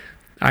day.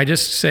 I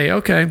just say,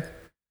 okay,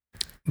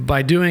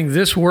 by doing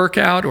this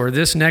workout or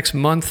this next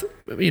month,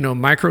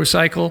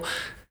 microcycle,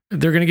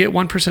 they're going to get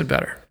 1%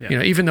 better.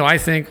 Yeah. Even though I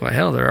think, well,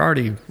 hell, they're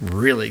already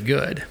really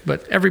good,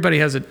 but everybody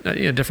has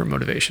a different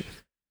motivation.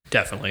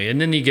 Definitely.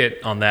 And then you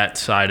get on that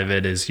side of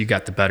it is you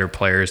got the better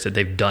players that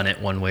they've done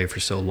it one way for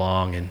so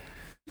long, and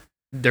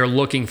they're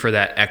looking for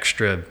that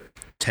extra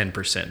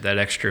 10%, that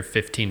extra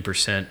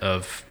 15%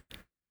 of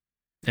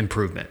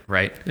improvement,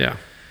 right? Yeah.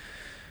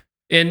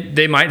 And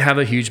they might have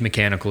a huge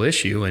mechanical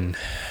issue. And,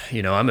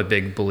 I'm a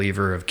big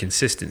believer of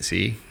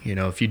consistency.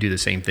 If you do the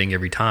same thing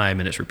every time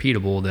and it's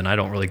repeatable, then I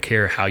don't really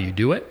care how you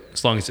do it,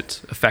 as long as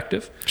it's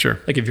effective. Sure.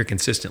 Like if you're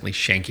consistently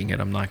shanking it,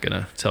 I'm not going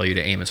to tell you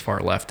to aim as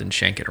far left and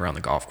shank it around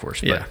the golf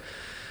course. Yeah.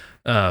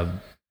 But,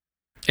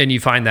 and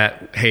you find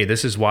that, hey,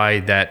 this is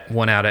why that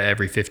 1 out of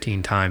every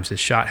 15 times this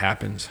shot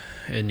happens.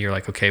 And you're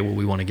like, okay, well,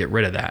 we want to get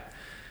rid of that.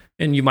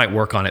 And you might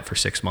work on it for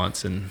 6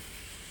 months, and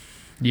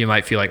you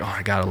might feel like, oh,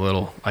 I got a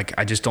little, like,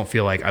 I just don't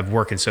feel like I'm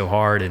working so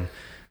hard and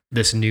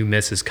this new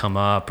miss has come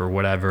up or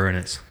whatever. And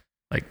it's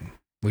like,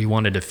 we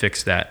wanted to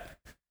fix that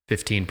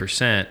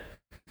 15%,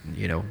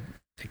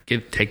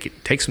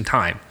 take some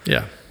time.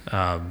 Yeah.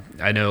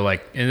 I know,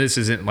 like, and this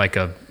isn't like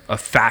a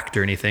fact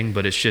or anything,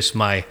 but it's just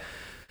my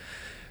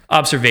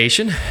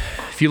observation.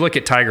 If you look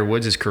at Tiger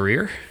Woods'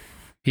 career,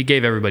 he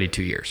gave everybody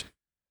 2 years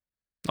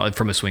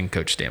from a swing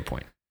coach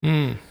standpoint.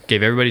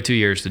 Gave everybody 2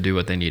 years to do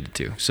what they needed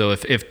to. So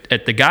if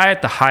at the guy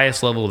at the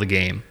highest level of the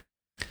game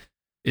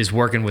is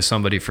working with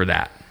somebody for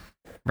that,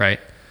 right?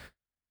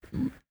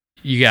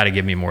 You got to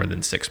give me more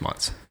than 6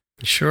 months.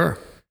 Sure.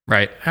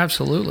 Right.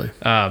 Absolutely.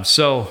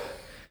 So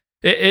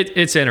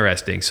it's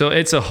interesting. So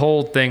it's a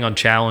whole thing on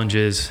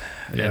challenges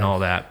and all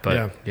that.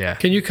 But yeah.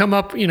 Can you come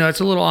up, it's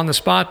a little on the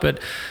spot, but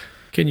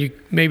can you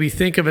maybe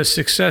think of a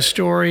success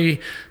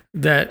story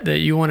that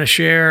you want to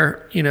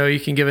share? You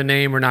can give a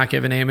name or not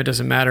give a name, it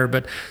doesn't matter,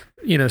 but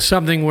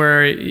something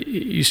where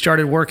you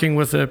started working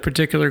with a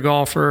particular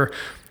golfer,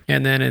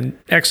 and then in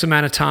X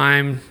amount of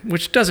time,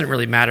 which doesn't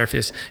really matter if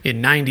it's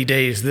in 90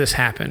 days this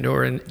happened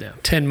or in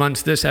 10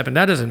 months this happened,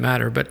 that doesn't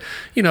matter. But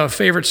a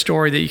favorite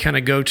story that you kind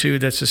of go to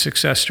that's a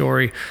success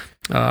story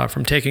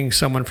from taking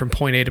someone from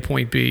point A to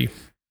point B.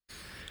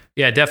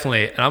 Yeah,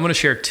 definitely. And I'm going to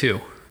share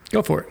 2.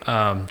 Go for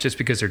it. Just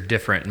because they're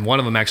different. And one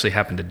of them actually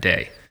happened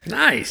today.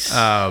 Nice.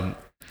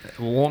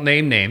 Won't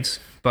name names,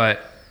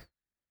 but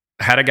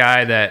I had a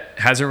guy that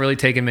hasn't really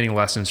taken many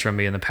lessons from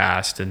me in the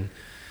past. And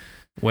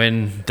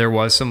when there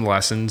was some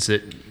lessons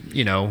that,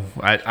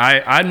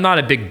 I'm not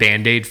a big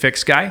Band-Aid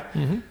fix guy,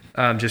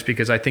 just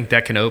because I think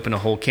that can open a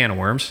whole can of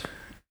worms.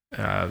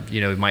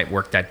 It might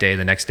work that day.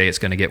 The next day it's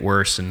going to get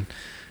worse. And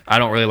I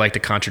don't really like to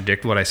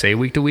contradict what I say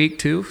week to week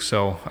too.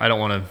 So I don't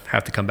want to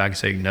have to come back and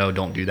say, no,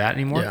 don't do that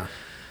anymore. Yeah.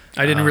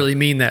 I didn't really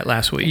mean that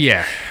last week.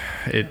 Yeah.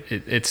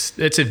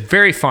 It's a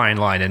very fine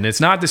line, and it's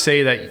not to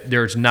say that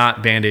there's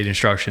not Band-Aid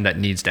instruction that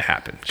needs to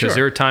happen, because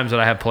there are times that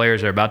I have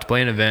players that are about to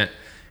play an event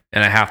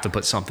and I have to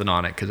put something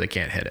on it because I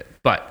can't hit it.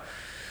 But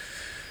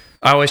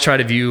I always try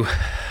to view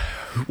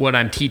what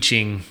I'm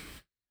teaching,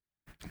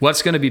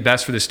 what's going to be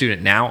best for the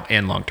student now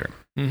and long term.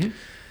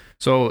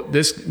 So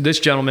this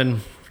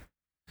gentleman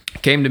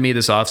came to me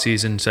this off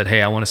season and said,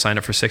 hey, I want to sign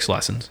up for 6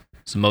 lessons.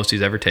 It's the most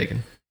he's ever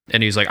taken.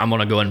 And he's like, I'm going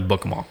to go ahead and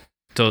book them all.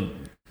 So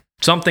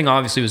something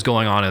obviously was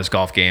going on in his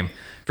golf game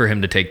for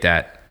him to take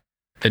that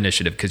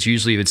initiative, because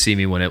usually he would see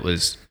me when it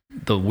was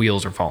the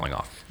wheels are falling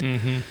off.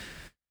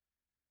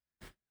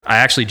 I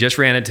actually just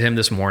ran into him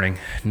this morning.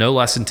 No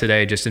lesson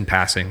today, just in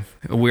passing.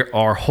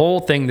 Our whole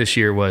thing this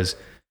year was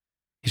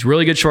he's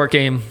really good short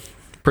game,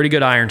 pretty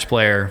good irons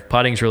player,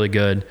 putting's really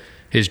good.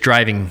 His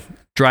driving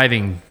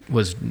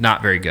was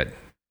not very good.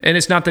 And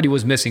it's not that he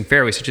was missing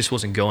fairways, it just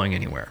wasn't going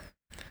anywhere.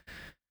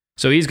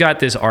 So he's got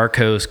this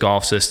Arcos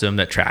golf system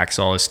that tracks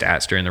all his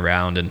stats during the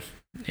round. And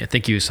I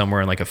think he was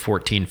somewhere in like a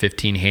 14,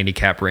 15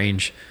 handicap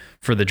range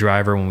for the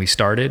driver when we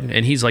started.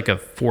 And he's like a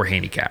 4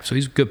 handicap. So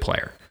he's a good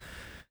player.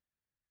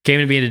 Came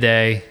to me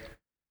today,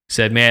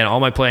 said, man, all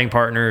my playing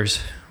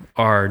partners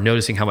are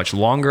noticing how much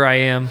longer I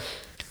am.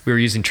 We were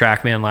using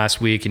TrackMan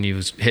last week, and he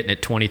was hitting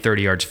it 20,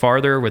 30 yards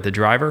farther with the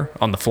driver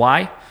on the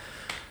fly.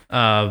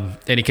 And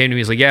he came to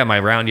me, he's like, yeah, my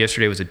round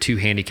yesterday was a 2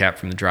 handicap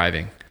from the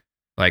driving.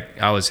 Like,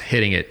 I was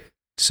hitting it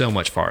so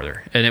much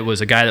farther. And it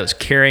was a guy that was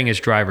carrying his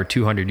driver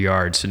 200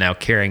 yards to now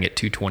carrying it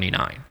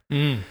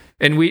 229.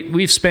 And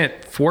we've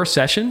spent 4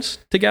 sessions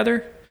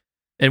together,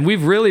 and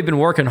we've really been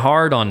working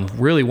hard on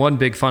really one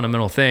big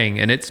fundamental thing.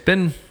 And it's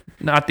been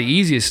not the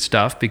easiest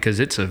stuff because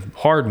it's a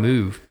hard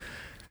move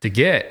to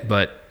get,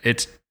 but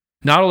it's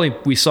not only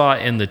we saw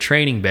it in the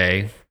training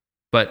bay,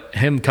 but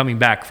him coming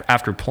back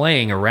after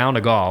playing a round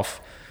of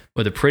golf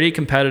with a pretty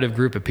competitive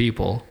group of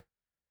people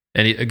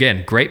And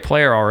again, great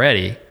player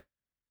already.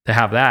 To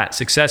have that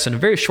success in a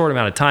very short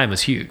amount of time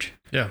was huge.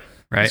 Yeah.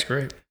 Right. That's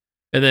great.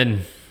 And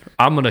then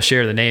I'm going to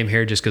share the name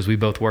here just because we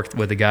both worked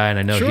with the guy, and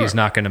I know he's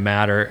not going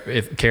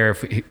to care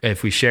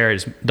if we share it.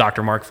 Is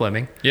Dr. Mark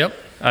Fleming. Yep.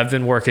 I've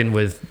been working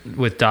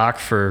with Doc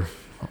for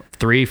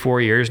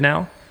 3-4 years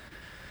now.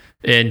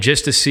 And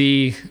just to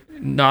see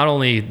not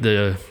only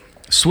the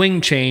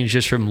swing change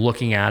just from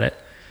looking at it,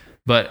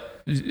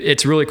 but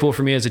it's really cool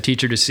for me as a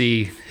teacher to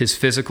see his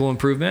physical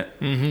improvement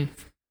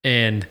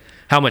and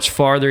how much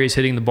farther he's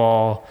hitting the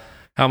ball,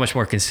 how much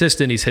more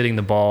consistent he's hitting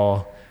the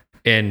ball.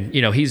 And,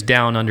 he's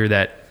down under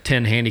that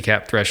 10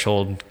 handicap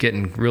threshold,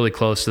 getting really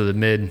close to the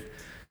mid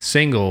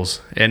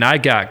singles. And I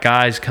got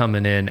guys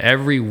coming in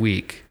every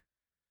week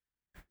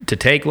to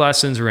take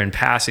lessons or in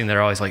passing.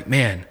 They're always like,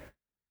 man,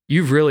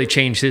 you've really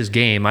changed his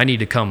game. I need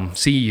to come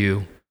see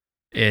you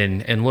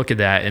and look at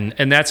that.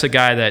 And that's a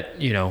guy that,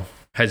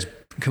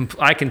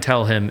 I can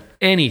tell him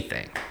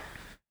anything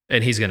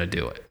and he's going to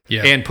do it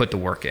and put the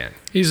work in.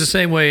 He's the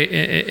same way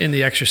in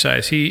the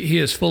exercise. He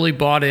is fully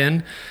bought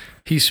in.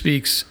 He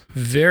speaks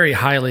very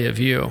highly of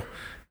you.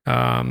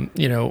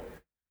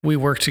 We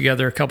work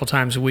together a couple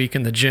times a week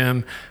in the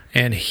gym,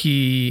 and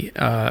he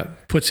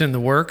puts in the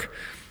work.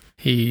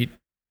 He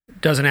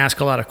doesn't ask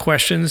a lot of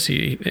questions,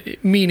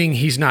 meaning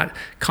he's not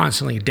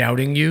constantly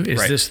doubting you.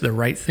 Is this the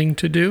right thing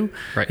to do?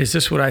 Right. Is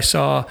this what I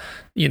saw,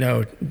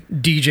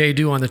 DJ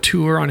do on the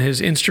tour on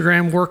his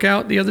Instagram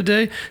workout the other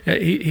day?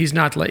 He's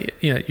not like,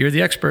 you're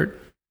the expert.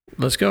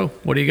 Let's go.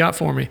 What do you got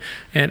for me?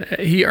 And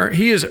he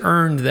has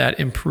earned that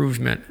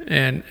improvement.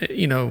 And,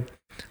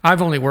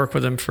 I've only worked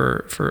with him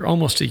for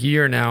almost a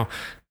year now,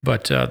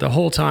 but the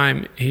whole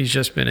time he's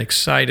just been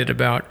excited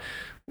about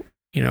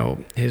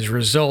his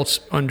results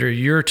under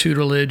your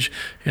tutelage,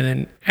 and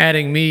then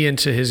adding me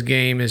into his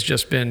game has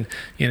just been,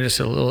 just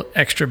a little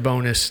extra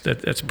bonus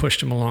that's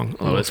pushed him along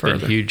a little further.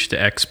 It's been huge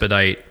to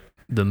expedite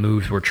the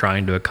moves we're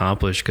trying to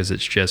accomplish because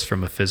it's just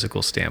from a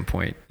physical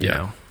standpoint,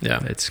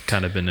 it's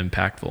kind of been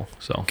impactful.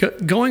 So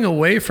going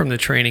away from the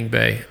training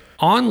bay,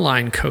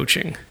 online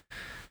coaching,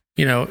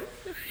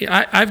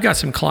 I've got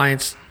some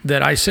clients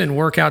that I send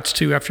workouts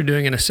to after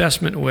doing an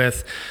assessment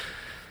with.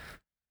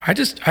 I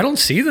don't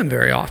see them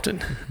very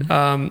often.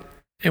 And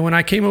when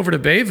I came over to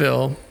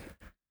Bayville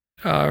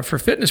for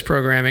fitness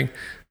programming,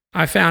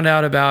 I found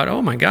out about,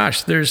 oh my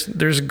gosh,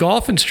 there's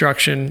golf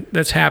instruction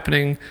that's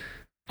happening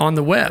on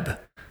the web,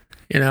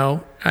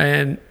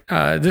 and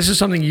this is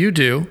something you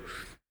do.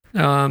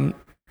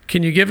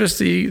 Can you give us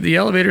the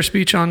elevator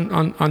speech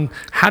on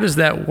how does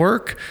that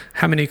work?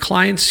 How many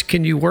clients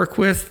can you work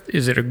with?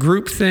 Is it a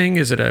group thing?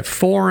 Is it a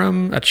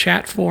forum, a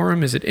chat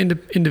forum? Is it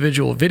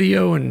individual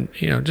video? And,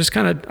 just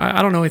kind of,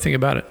 I don't know anything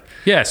about it.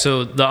 Yeah.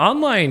 So the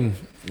online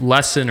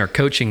lesson or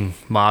coaching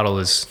model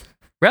is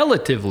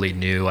relatively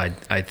new,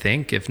 I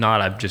think. If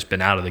not, I've just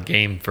been out of the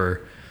game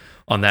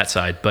on that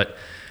side. But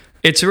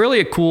it's really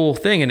a cool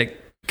thing. And it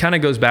kind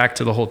of goes back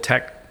to the whole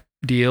tech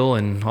deal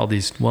and all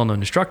these well-known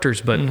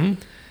instructors. But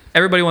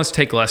everybody wants to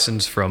take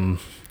lessons from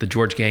the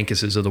George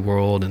Gankuses of the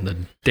world and the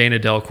Dana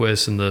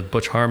Delquist and the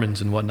Butch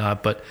Harmons and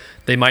whatnot, but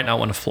they might not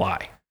want to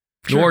fly.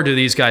 Sure. Nor do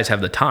these guys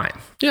have the time.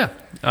 Yeah.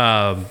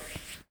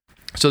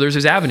 So there's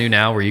this avenue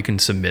now where you can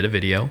submit a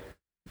video,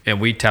 and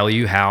we tell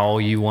you how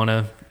you want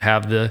to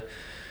have the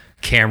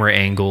camera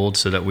angled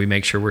so that we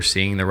make sure we're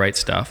seeing the right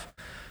stuff.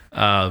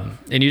 And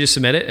you just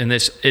submit it, and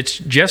it's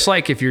just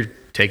like if you're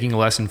taking a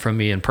lesson from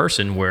me in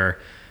person, where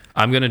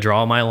I'm going to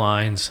draw my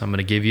lines, I'm going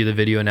to give you the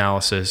video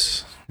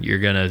analysis, you're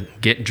going to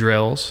get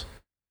drills.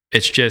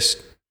 It's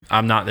just,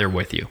 I'm not there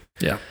with you.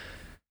 Yeah.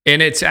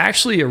 And it's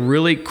actually a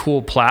really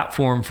cool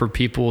platform for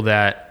people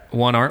that,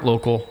 one, aren't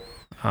local.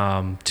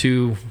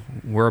 Two,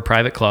 we're a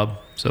private club,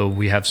 so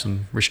we have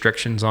some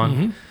restrictions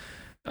on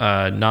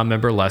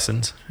non-member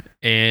lessons.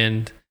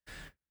 And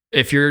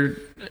if you're,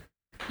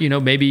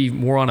 maybe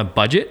more on a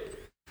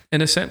budget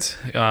in a sense,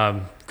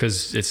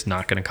 because it's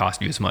not going to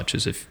cost you as much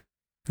as if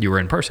you were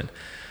in person.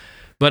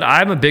 But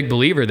I'm a big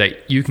believer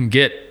that you can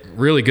get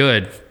really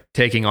good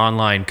taking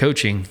online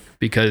coaching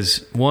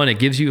because, one, it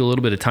gives you a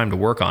little bit of time to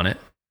work on it.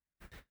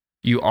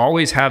 You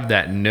always have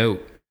that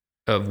note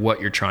of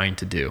what you're trying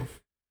to do,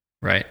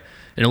 right?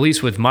 And at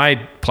least with my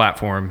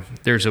platform,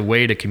 there's a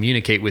way to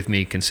communicate with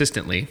me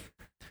consistently.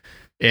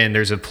 And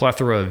there's a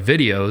plethora of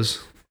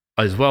videos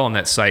as well on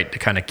that site to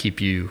kind of keep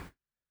you,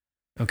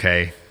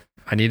 okay,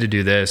 I need to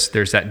do this.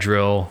 There's that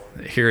drill.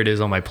 Here it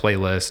is on my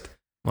playlist.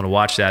 I want to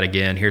watch that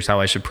again. Here's how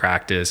I should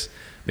practice.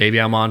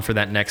 Maybe I'm on for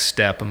that next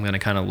step. I'm going to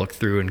kind of look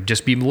through and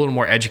just be a little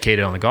more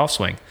educated on the golf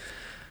swing.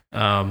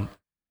 But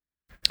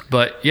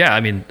yeah,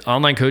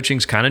 online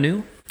coaching's kind of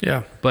new.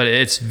 Yeah. But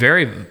it's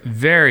very,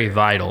 very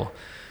vital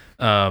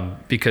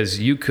because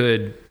you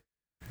could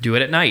do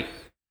it at night,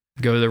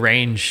 go to the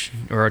range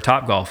or a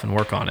Topgolf and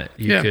work on it.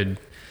 You could,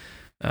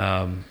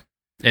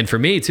 and for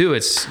me too,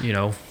 it's,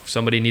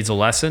 somebody needs a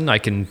lesson. I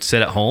can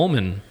sit at home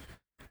and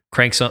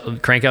crank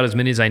out as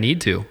many as I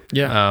need to.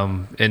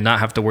 Yeah. And not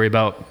have to worry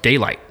about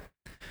daylight.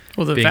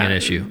 Well, being an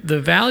issue.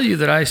 The value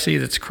that I see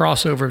that's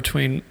crossover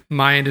between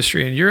my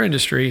industry and your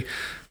industry,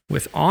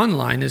 with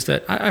online is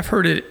that I've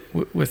heard it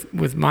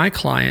with my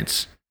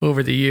clients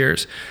over the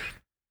years.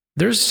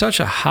 There's such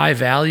a high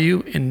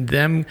value in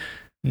them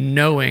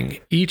knowing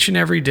each and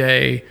every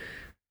day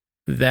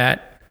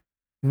that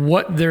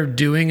what they're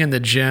doing in the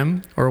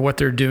gym or what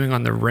they're doing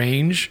on the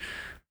range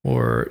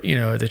or,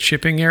 the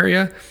chipping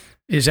area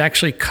is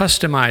actually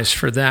customized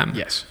for them.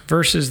 Yes.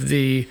 Versus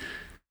the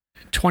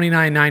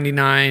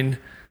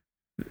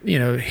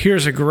 $29.99,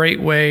 here's a great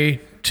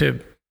way to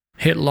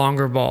hit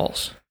longer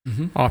balls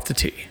off the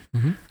tee.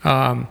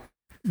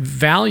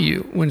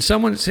 Value when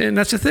someone's, and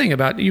that's the thing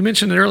about, you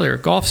mentioned it earlier,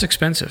 golf's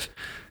expensive.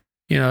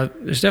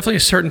 There's definitely a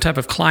certain type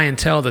of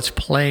clientele that's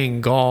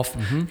playing golf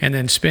and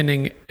then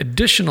spending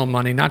additional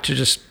money, not to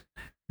just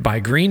buy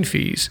green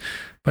fees,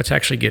 but to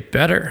actually get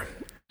better.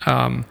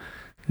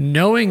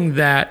 Knowing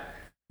that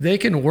they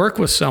can work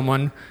with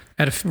someone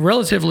at a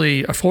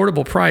relatively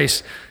affordable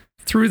price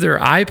through their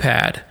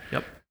iPad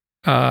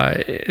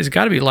has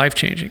got to be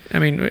life-changing. I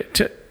mean,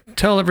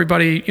 tell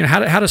everybody,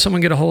 how does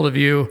someone get a hold of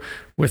you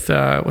with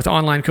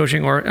online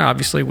coaching or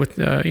obviously with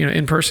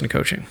in-person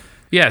coaching?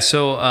 Yeah,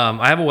 so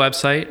I have a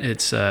website.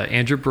 It's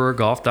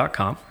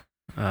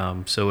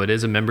andrewbrewergolf.com. So it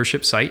is a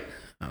membership site.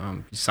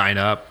 You sign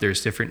up.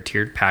 There's different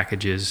tiered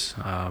packages,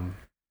 kind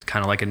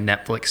of like a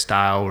Netflix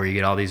style where you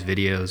get all these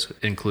videos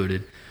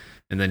included,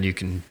 and then you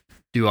can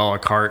do a la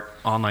carte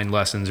online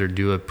lessons or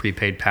do a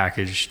prepaid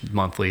package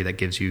monthly that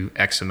gives you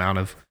X amount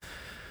of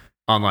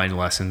online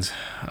lessons.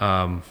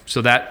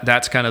 So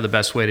that's kind of the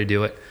best way to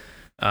do it.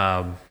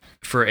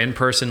 For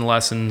in-person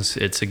lessons,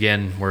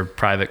 we're a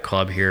private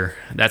club here.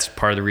 That's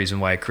part of the reason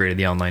why I created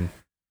the online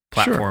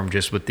platform,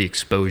 just with the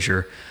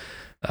exposure,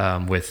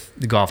 with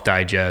the Golf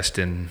Digest.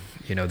 And,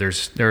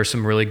 there are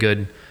some really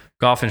good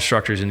golf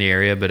instructors in the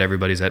area, but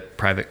everybody's at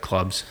private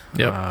clubs.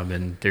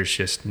 And there's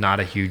just not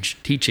a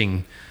huge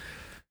teaching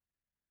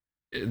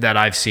that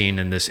I've seen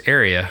in this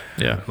area,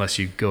 unless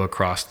you go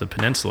across the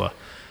peninsula.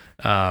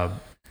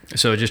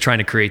 So just trying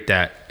to create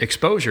that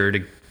exposure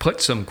to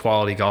put some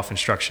quality golf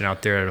instruction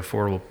out there at an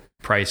affordable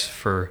price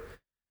for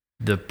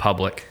the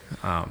public.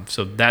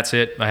 So that's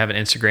it. I have an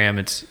Instagram.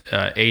 It's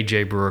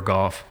AJ Brewer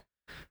Golf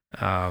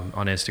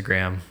on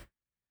Instagram.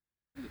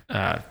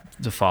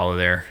 To follow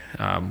there,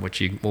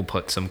 which we'll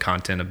put some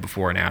content of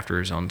before and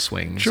afters on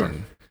swings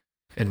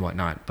and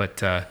whatnot. But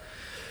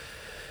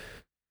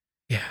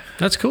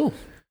that's cool.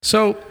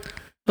 So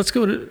let's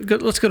go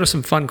to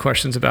some fun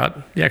questions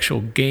about the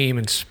actual game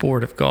and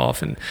sport of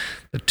golf and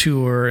the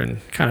tour and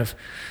kind of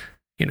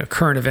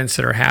current events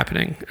that are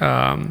happening.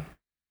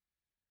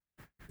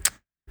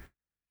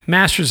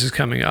 Masters is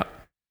coming up.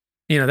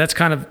 That's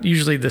kind of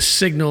usually the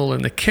signal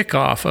and the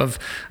kickoff of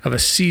a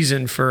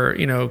season for,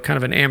 kind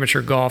of an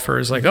amateur golfer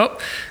is like, oh,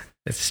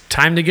 it's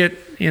time to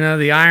get,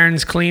 the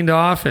irons cleaned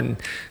off and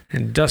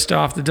dust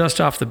off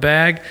the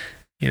bag.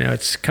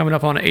 It's coming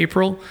up on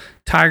April.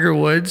 Tiger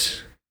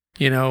Woods,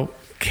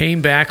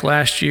 came back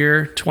last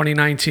year,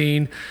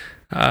 2019.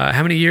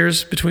 How many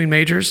years between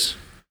majors?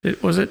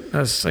 Was it? That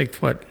was like,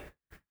 what?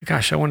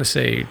 Gosh, I want to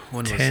say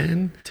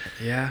 10.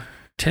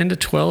 10 to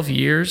 12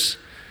 years.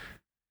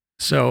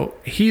 So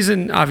he's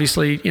in,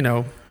 obviously,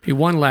 he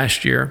won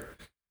last year,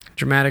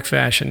 dramatic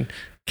fashion.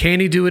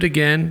 Can he do it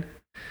again?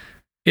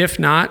 If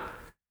not,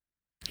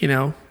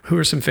 who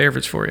are some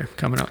favorites for you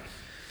coming up?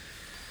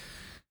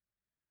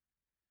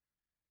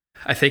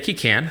 I think he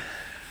can.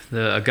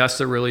 The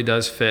Augusta really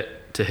does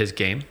fit to his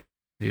game.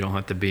 You don't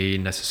have to be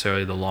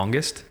necessarily the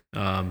longest.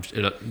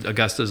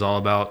 Augusta is all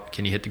about,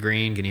 can you hit the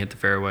green? Can you hit the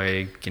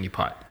fairway? Can you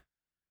putt?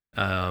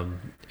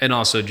 And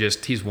also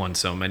just, he's won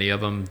so many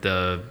of them.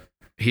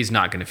 He's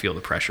not going to feel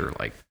the pressure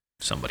like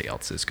somebody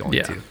else is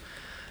going to.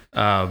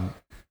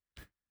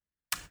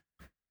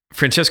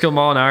 Francesco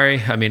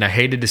Molinari, I mean, I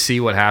hated to see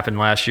what happened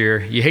last year.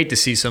 You hate to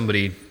see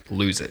somebody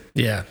lose it.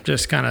 Yeah,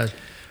 just kind of.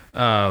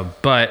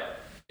 But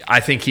I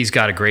think he's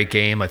got a great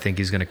game. I think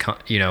he's going to,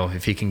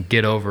 if he can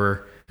get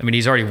over. I mean,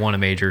 he's already won a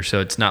major, so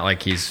it's not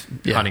like he's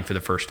hunting for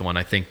the first one.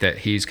 I think that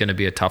he's going to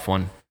be a tough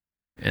one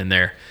in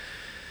there.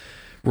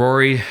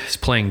 Rory is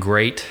playing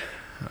great.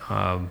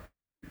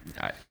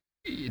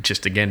 It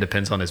just, again,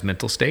 depends on his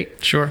mental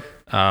state. Sure.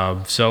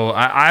 So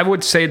I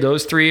would say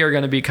those three are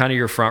going to be kind of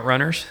your front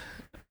runners.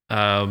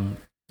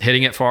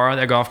 Hitting it far on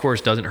that golf course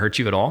doesn't hurt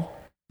you at all,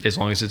 as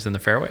long as it's in the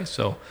fairway.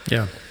 So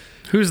yeah.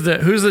 Who's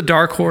the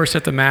dark horse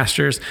at the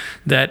Masters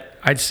that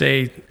I'd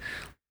say,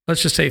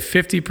 let's just say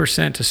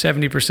 50% to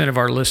 70% of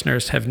our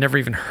listeners have never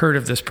even heard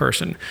of this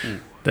person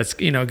that's,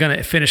 going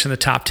to finish in the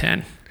top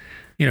 10.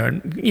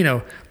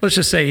 Let's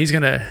just say he's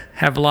going to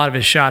have a lot of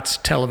his shots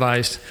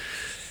televised,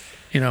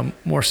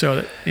 more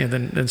so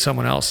than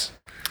someone else.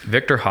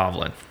 Victor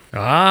Hovland.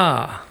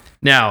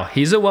 Now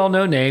he's a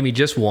well-known name. He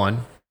just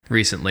won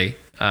recently.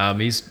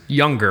 He's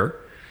younger,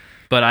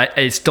 but I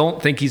just don't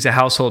think he's a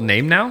household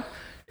name now.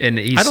 And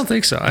I don't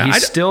think so.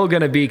 He's still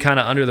going to be kind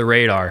of under the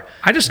radar.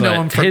 I just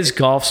know him from his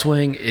golf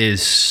swing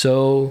is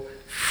so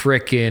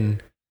freaking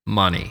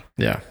money.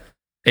 Yeah.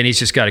 And he's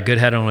just got a good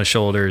head on his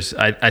shoulders.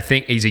 I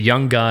think he's a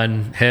young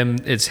gun.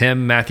 It's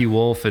him, Matthew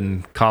Wolff,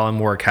 and Colin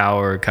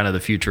Morikawa are kind of the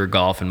future of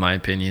golf, in my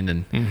opinion.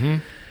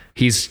 And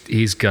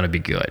he's going to be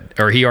good,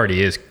 or he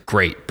already is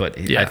great, but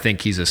I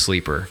think he's a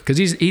sleeper because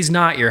he's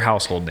not your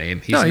household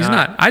name. He's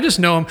not. I just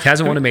know him.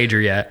 Hasn't won a major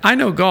yet. I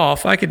know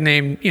golf. I could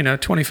name,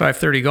 25,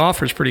 30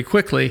 golfers pretty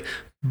quickly,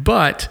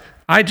 but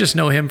I just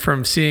know him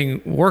from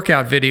seeing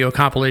workout video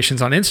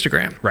compilations on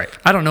Instagram. Right.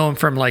 I don't know him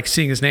from like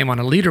seeing his name on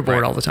a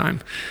leaderboard all the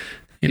time.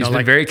 He's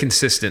been very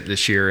consistent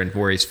this year and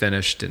where he's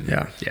finished. And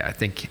I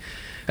think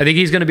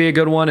he's going to be a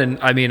good one. And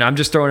I mean, I'm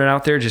just throwing it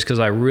out there just because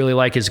I really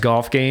like his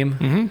golf game.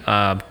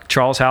 Mm-hmm.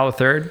 Charles Howell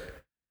III,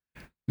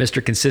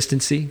 Mr.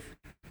 Consistency,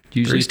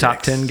 usually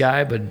top 10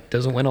 guy, but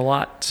doesn't win a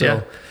lot.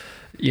 So,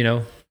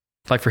 I'd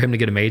like for him to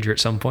get a major at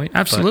some point.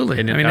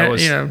 Absolutely.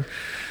 But,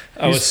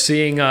 I was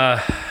seeing,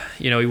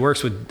 he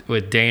works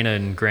with Dana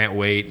and Grant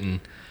Waite,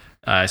 and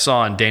I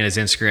saw on Dana's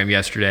Instagram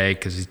yesterday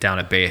because he's down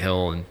at Bay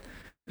Hill, and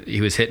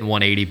he was hitting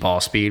 180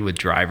 ball speed with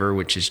driver,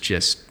 which is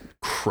just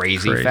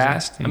crazy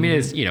fast. Mm-hmm. I mean,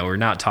 it's, we're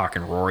not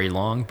talking Rory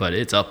long, but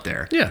it's up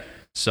there. Yeah.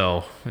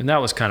 So, and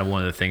that was kind of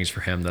one of the things for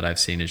him that I've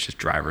seen is just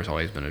driver's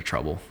always been a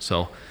trouble.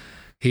 So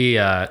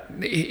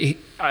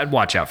I'd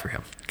watch out for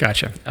him.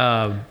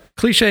 Gotcha.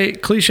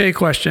 Cliche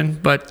question,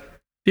 but do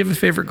you have a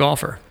favorite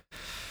golfer?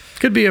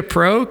 Could be a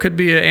pro, could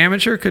be an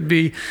amateur, could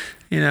be,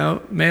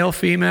 male,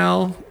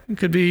 female,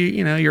 could be,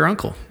 your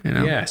uncle,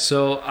 Yeah.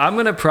 So I'm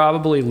going to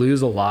probably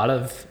lose a lot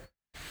of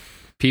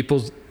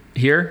people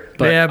here.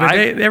 But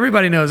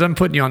everybody knows I'm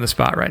putting you on the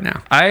spot right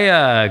now.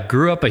 I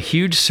grew up a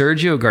huge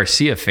Sergio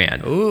Garcia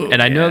fan. Ooh, and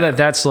I know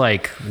that's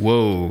like,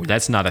 whoa,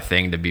 that's not a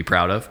thing to be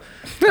proud of.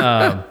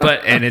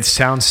 And it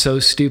sounds so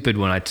stupid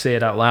when I say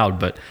it out loud,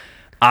 but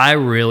I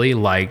really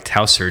liked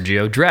how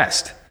Sergio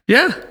dressed.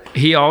 Yeah.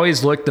 He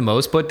always looked the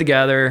most put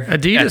together.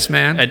 Adidas,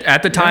 man.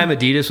 At the time,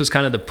 Adidas was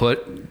kind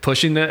of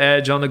pushing the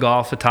edge on the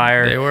golf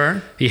attire. They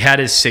were. He had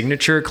his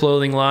signature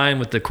clothing line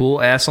with the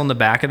cool S on the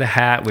back of the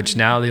hat, which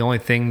now the only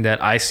thing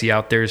that I see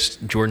out there is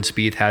Jordan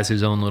Spieth has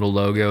his own little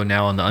logo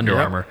now on the Under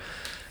Armour.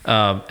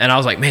 And I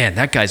was like, man,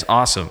 that guy's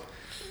awesome.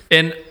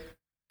 And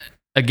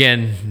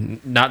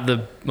again, not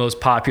the most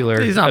popular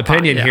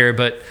opinion here,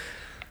 but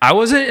I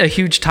wasn't a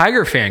huge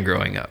Tiger fan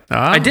growing up.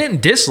 I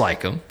didn't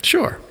dislike him.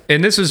 Sure.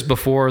 And this was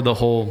before the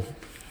whole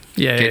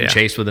getting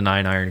chased with a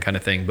 9-iron kind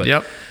of thing.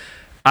 But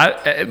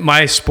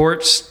my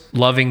sports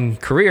loving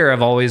career,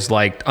 I've always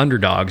liked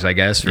underdogs, I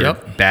guess, or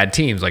bad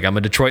teams. Like I'm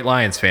a Detroit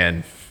Lions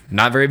fan.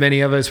 Not very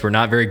many of us. We're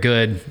not very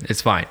good.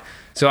 It's fine.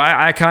 So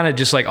I kind of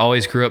just like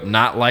always grew up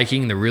not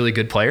liking the really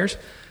good players.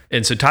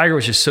 And so Tiger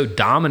was just so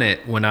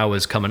dominant when I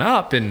was coming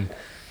up. And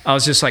I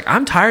was just like,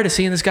 I'm tired of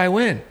seeing this guy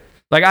win.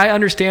 Like I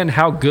understand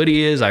how good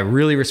he is. I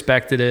really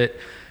respected it.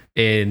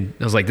 And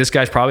I was like, this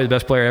guy's probably the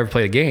best player to ever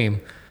play the game.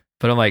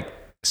 But I'm like,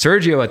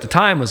 Sergio at the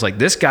time was like,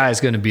 this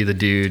guy's going to be the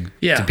dude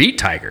to beat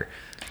Tiger.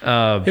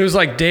 It was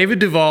like David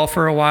Duval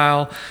for a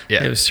while.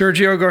 Yeah. It was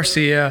Sergio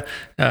Garcia,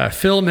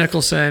 Phil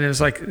Mickelson. It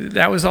was like,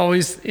 that was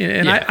always,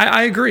 and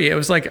I agree. It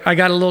was like, I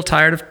got a little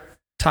tired of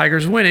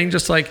Tigers winning,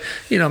 just like,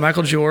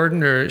 Michael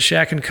Jordan or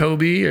Shaq and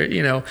Kobe,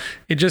 or,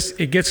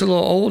 it gets a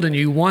little old, and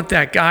you want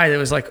that guy that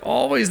was like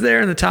always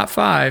there in the top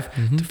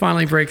 5 to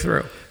finally break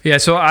through. Yeah.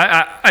 So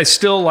I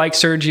still like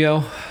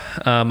Sergio.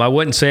 I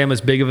wouldn't say I'm as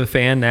big of a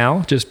fan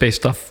now, just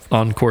based off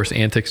on course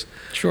antics.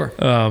 Sure.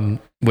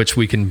 Which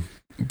we can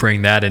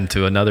bring that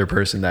into another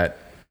person that,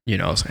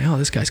 it's like, oh,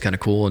 this guy's kind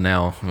of cool, and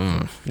now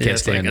can't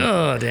stand it.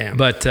 Oh, damn.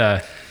 But,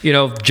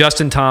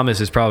 Justin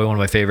Thomas is probably one of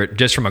my favorite,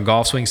 just from a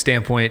golf swing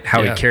standpoint,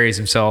 how he carries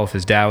himself.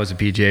 His dad was a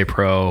PGA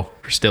pro,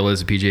 or still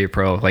is a PGA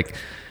pro. Like,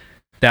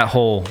 that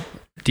whole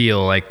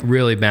deal, like,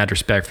 really mad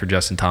respect for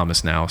Justin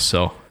Thomas now.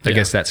 So I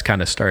guess that's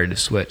kind of started to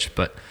switch.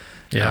 But,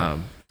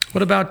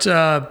 what about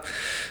the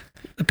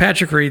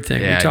Patrick Reed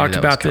thing? We talked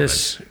about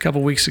this a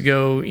couple weeks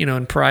ago,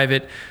 in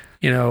private,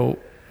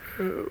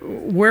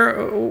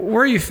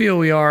 where you feel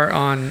we are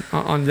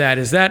on that?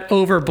 Is that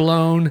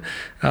overblown?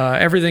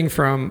 Everything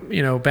from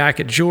back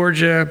at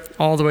Georgia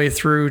all the way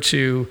through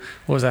to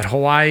what was that,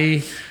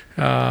 Hawaii,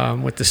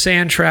 with the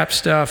sand trap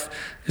stuff?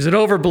 Is it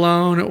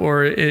overblown,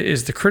 or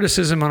is the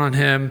criticism on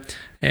him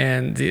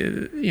and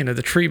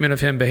the treatment of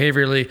him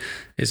behaviorally,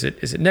 is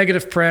it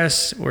negative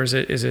press, or is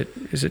it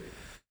has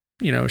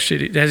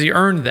he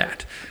earned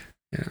that?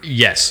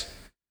 Yes,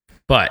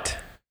 but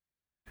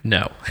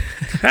no.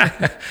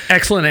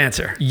 Excellent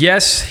answer.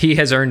 Yes, he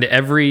has earned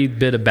every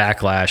bit of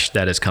backlash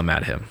that has come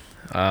at him.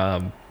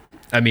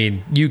 I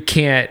mean, you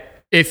can't,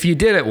 if you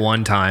did it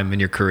one time in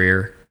your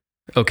career,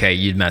 okay,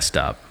 you'd messed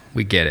up.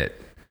 We get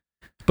it.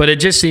 But it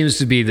just seems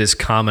to be this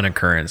common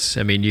occurrence.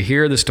 I mean, you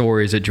hear the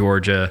stories at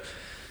Georgia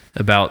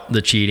about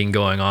the cheating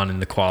going on in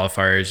the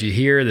qualifiers. You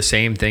hear the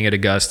same thing at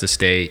Augusta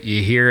State.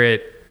 You hear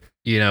it,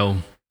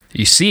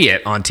 you see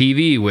it on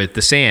TV with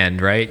the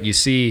sand, right? You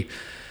see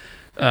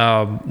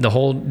the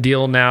whole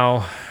deal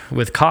now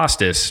with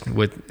Costas,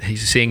 with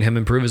he's seeing him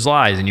improve his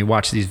lies, and you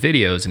watch these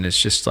videos, and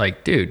it's just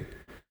like, dude,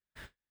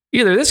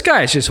 either this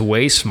guy is just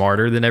way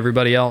smarter than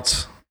everybody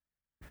else,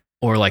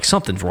 or like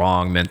something's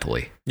wrong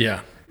mentally.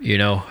 Yeah.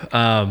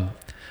 I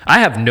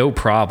have no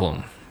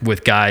problem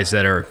with guys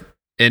that are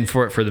in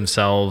for it for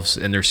themselves,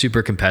 and they're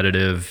super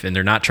competitive, and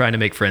they're not trying to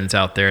make friends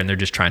out there, and they're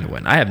just trying to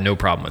win. I have no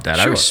problem with that.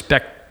 Sure. I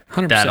respect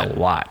 100%. that a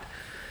lot.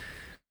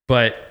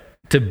 But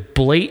to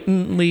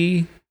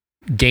blatantly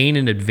gain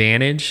an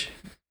advantage,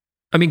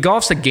 I mean,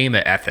 golf's a game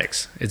of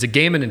ethics. It's a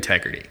game of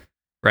integrity,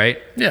 right?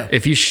 Yeah.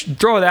 If you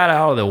throw that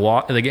out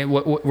of the game,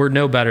 we're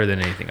no better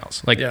than anything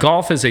else. Like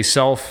golf is a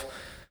self-policed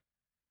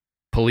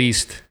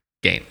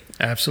game.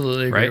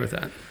 Absolutely agree with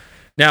that.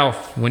 Now,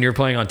 when you're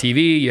playing on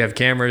TV, you have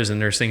cameras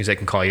and there's things that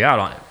can call you out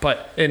on it.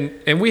 But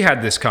and we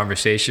had this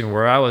conversation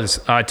where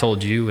I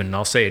told you, and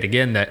I'll say it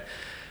again, that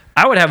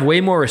I would have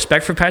way more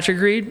respect for Patrick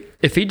Reed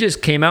if he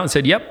just came out and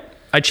said, "Yep,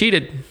 I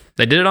cheated.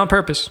 They did it on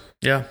purpose.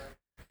 Yeah.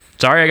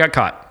 Sorry, I got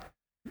caught.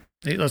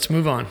 Hey, let's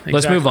move on." Exactly.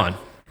 Let's move on.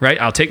 Right?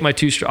 I'd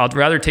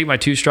rather take my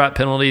 2-strike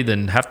penalty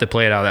than have to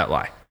play it out of that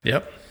lie.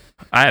 Yep.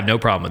 I have no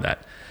problem with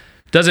that.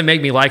 Doesn't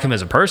make me like him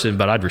as a person,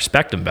 but I'd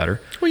respect him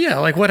better. Well, yeah,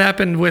 like what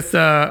happened with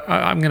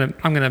I'm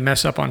gonna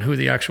mess up on who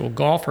the actual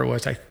golfer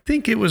was. I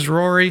think it was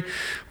Rory,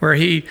 where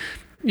he,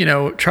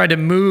 tried to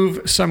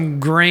move some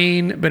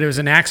grain, but it was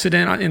an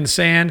accident in the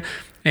sand.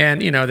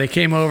 And, they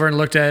came over and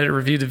looked at it,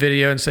 reviewed the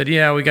video, and said,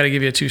 "Yeah, we got to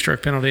give you a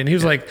 2-stroke penalty." And he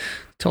was like,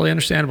 totally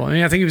understandable. I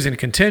mean, I think he was in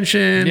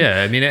contention.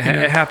 Yeah, I mean, it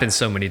happens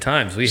so many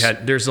times.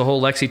 There's the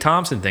whole Lexi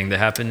Thompson thing that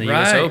happened in the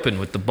U.S. Open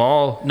with the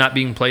ball not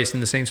being placed in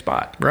the same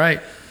spot.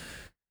 Right.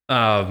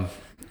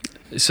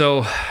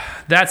 So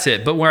that's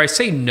it. But where I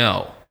say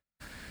no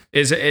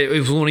is it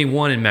was only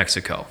one in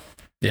Mexico.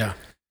 Yeah.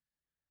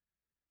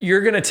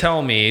 You're going to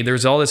tell me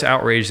there's all this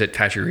outrage that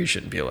Patrick Reed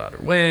shouldn't be allowed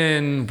to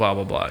win, blah,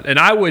 blah, blah. And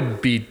I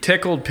would be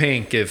tickled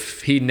pink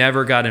if he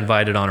never got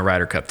invited on a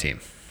Ryder Cup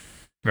team,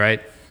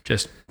 right?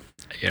 Just,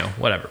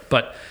 whatever.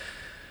 But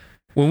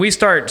when we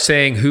start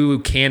saying who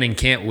can and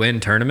can't win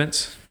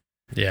tournaments,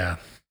 yeah,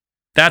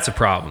 that's a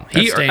problem.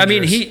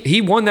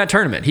 He won that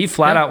tournament. He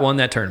flat out won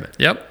that tournament.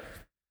 Yep.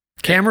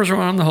 Cameras were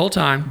on him the whole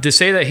time. To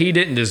say that he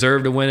didn't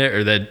deserve to win it,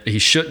 or that he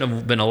shouldn't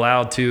have been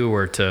allowed to,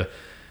 or to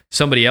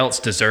somebody else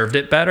deserved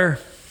it better.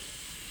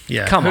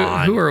 Yeah. Come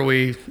on. Who are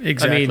we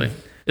exactly? I mean,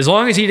 as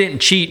long as he didn't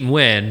cheat and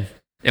win,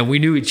 and we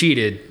knew he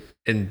cheated,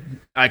 and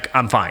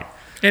I'm fine.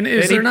 And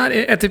there not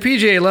at the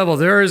PGA level?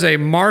 There is a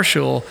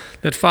marshal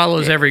that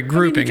follows every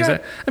grouping.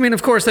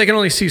 Of course, they can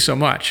only see so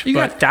much. You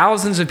got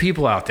thousands of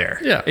people out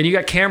there, and you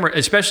got camera,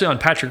 especially on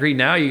Patrick Reed.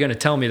 Now you're going to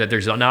tell me that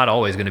there's not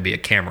always going to be a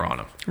camera on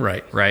him,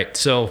 right?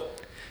 So,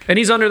 and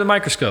he's under the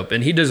microscope,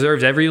 and he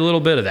deserves every little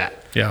bit of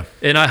that. Yeah.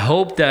 And I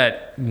hope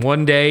that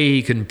one day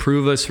he can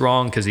prove us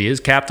wrong, because he is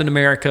Captain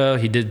America.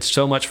 He did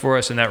so much for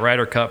us in that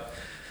Ryder Cup,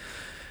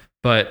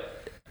 but.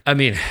 I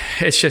mean,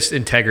 it's just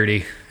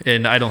integrity,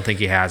 and I don't think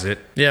he has it.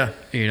 Yeah.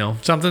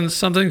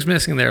 Something's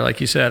missing there, like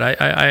you said.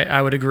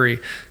 I would agree.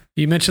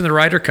 You mentioned the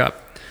Ryder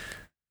Cup.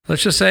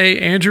 Let's just say,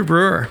 Andrew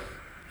Brewer,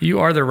 you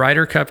are the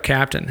Ryder Cup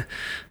captain.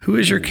 Who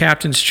is your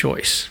captain's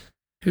choice?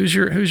 Who's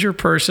your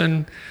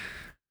person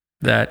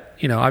that,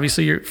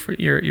 obviously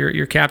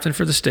you're captain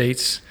for the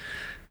States.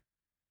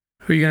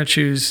 Who are you going to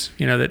choose,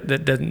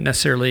 that doesn't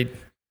necessarily,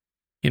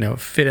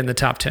 fit in the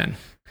top 10?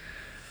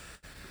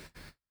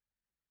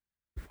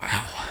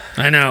 Wow.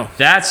 I know.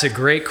 That's a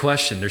great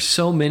question. There's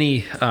so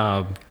many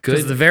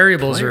good the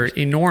variables players. Are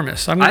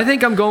enormous. I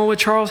think I'm going with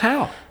Charles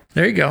Howell.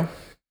 There you go.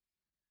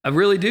 I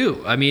really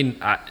do. I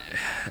mean,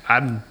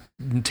 I'm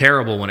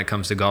terrible when it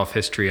comes to golf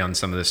history on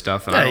some of this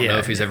stuff, and I don't know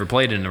if he's ever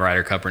played in the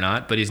Ryder Cup or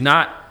not, but he's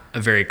not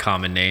a very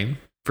common name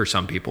for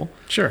some people.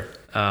 Sure.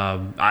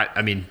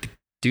 I mean,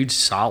 dude's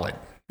solid.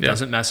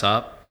 Doesn't mess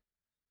up.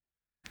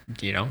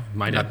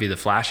 Might not be the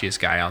flashiest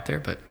guy out there,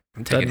 but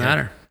I'm taking Doesn't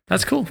matter.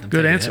 That's cool.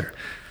 Good answer.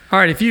 All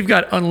right, if you've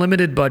got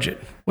unlimited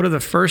budget, what are the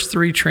first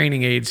 3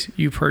 training aids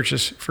you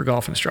purchase for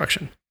golf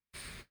instruction?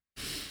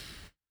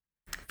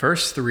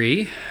 First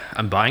 3,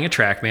 I'm buying a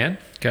TrackMan.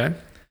 Okay.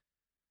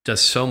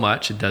 Does so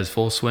much. It does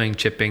full swing,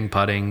 chipping,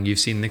 putting. You've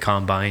seen the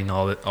combine,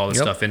 all the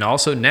stuff. And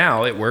also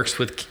now it works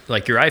with,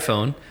 like, your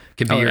iPhone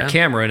can be your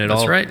camera, and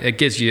That's right. It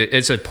gives you,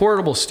 it's a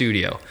portable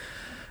studio.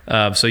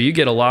 So you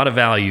get a lot of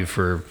value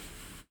for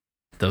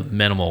the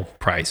minimal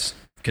price,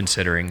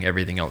 considering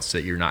everything else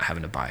that you're not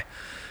having to buy.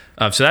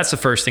 So that's the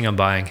first thing I'm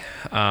buying.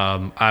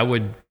 I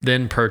would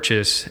then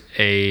purchase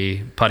a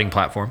putting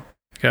platform.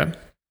 Okay.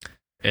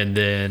 And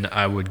then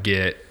I would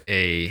get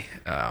a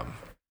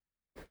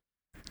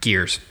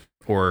Gears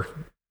or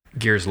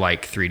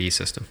Gears-like 3D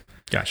system.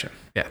 Gotcha.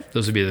 Yeah,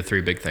 those would be the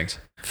 3 big things.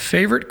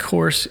 Favorite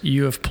course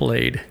you have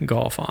played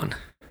golf on?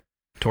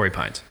 Torrey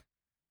Pines.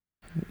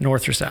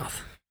 North or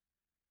south?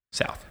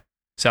 South.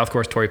 South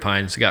course, Torrey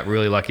Pines. Got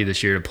really lucky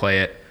this year to play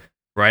it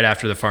right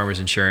after the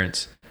Farmers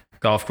Insurance.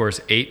 Golf course,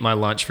 ate my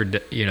lunch for,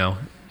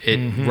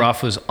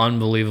 rough was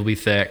unbelievably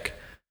thick,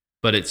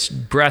 but it's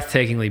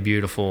breathtakingly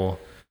beautiful.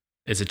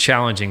 It's a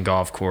challenging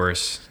golf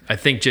course. I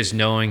think just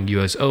knowing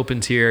U.S.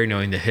 Open's here,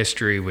 knowing the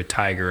history with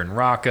Tiger and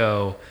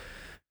Rocco,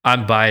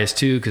 I'm biased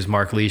too because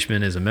Mark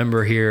Leishman is a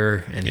member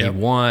here and he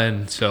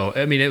won. So,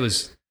 I mean, it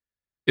was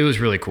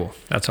really cool.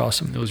 That's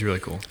awesome. It was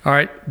really cool. All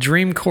right.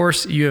 Dream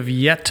course you have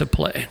yet to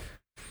play?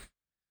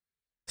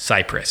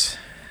 Cypress.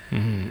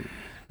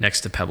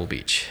 next to Pebble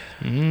Beach.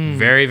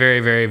 Very, very,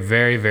 very,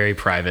 very, very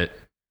private.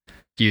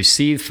 You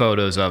see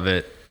photos of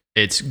it.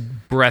 It's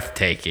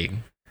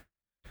breathtaking.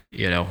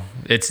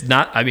 It's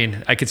not,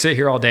 I could sit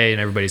here all day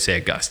and everybody say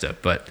Augusta,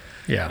 but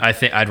yeah, I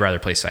think I'd rather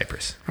play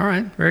Cypress. All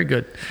right. Very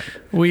good.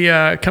 We,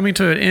 coming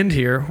to an end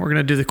here, we're going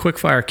to do the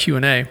quickfire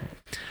Q&A.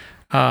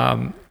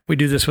 We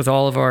do this with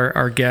all of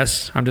our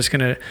guests. I'm just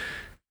going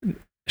to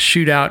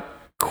shoot out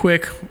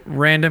quick,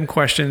 random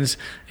questions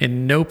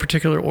in no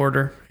particular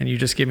order, and you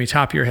just give me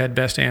top of your head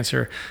best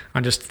answer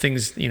on just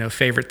things,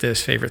 favorite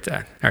this, favorite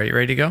that. Are you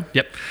ready to go?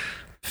 Yep.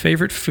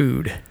 Favorite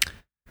food?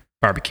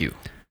 Barbecue.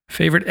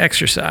 Favorite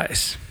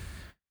exercise?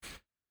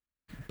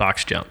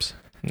 Box jumps.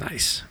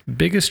 Nice.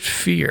 Biggest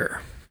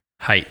fear?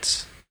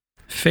 Heights.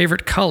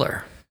 Favorite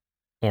color?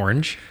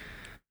 Orange.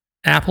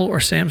 Apple or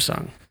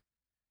Samsung?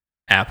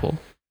 Apple.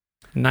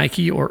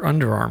 Nike or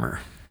Under Armour?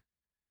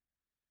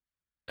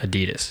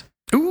 Adidas.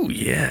 Ooh,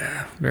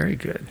 yeah. Very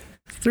good.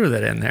 Threw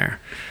that in there.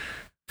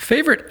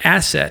 Favorite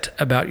asset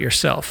about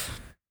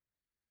yourself?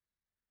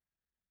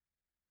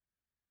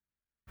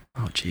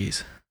 Oh,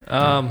 geez.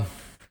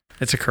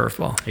 It's a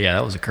curveball. Yeah,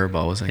 that was a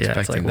curveball. I wasn't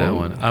expecting like, that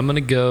one. I'm going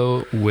to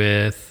go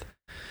with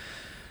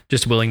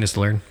just willingness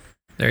to learn.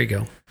 There you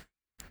go.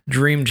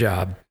 Dream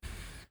job?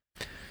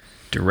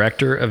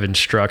 Director of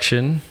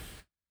instruction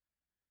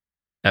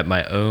at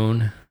my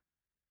own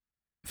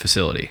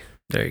facility.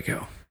 There you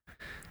go.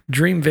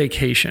 Dream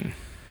vacation?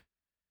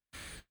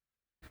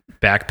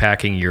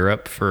 Backpacking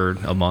Europe for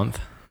a month.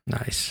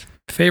 Nice.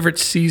 Favorite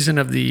season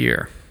of the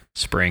year?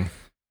 Spring.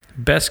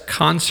 Best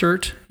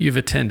concert you've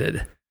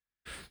attended?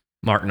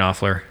 Mark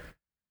Knopfler.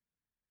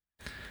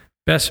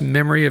 Best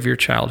memory of your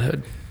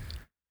childhood?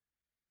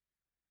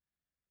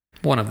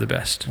 One of the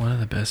best. One of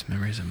the best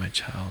memories of my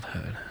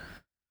childhood.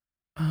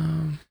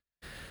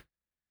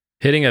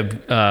 Hitting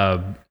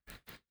a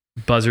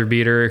buzzer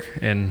beater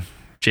in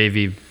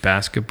JV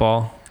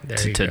basketball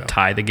to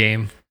tie the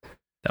game.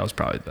 That was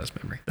probably the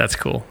best memory. That's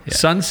cool. Yeah.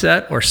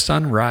 Sunset or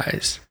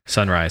sunrise?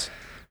 Sunrise.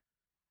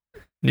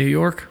 New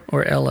York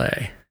or LA?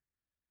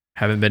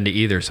 Haven't been to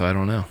either, so I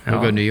don't know.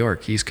 We'll go New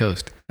York, East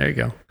Coast. There you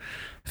go.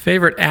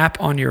 Favorite app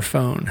on your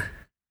phone?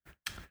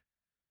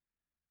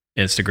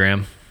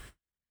 Instagram.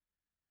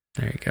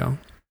 There you go.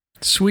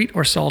 Sweet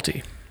or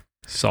salty?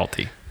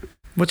 Salty.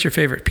 What's your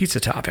favorite pizza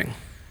topping?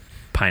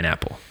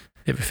 Pineapple.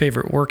 You have a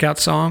favorite workout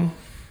song?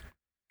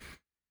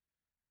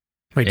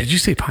 Wait, did you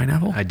say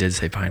pineapple? I did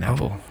say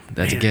pineapple. Oh,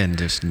 that's, again,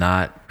 just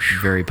not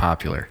very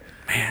popular.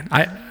 Man,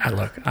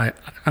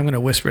 I'm going to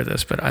whisper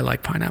this, but I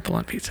like pineapple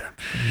on pizza.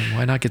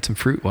 Why not get some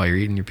fruit while you're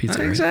eating your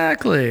pizza?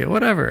 Exactly. Right?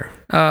 Whatever.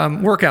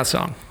 Workout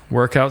song.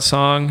 Workout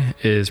song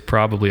is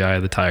probably Eye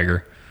of the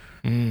Tiger.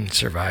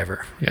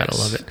 Survivor. You yes. gotta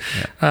love it.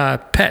 Yeah.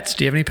 Pets.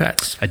 Do you have any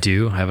pets? I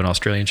do. I have an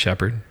Australian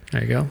Shepherd.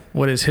 There you go.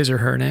 What is his or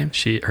her name?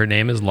 Her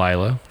name is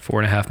Lila,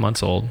 4.5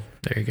 months old.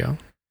 There you go.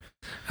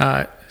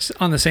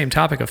 On the same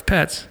topic of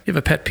pets, you have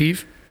a pet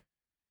peeve?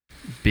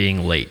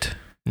 Being late.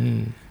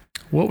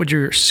 What would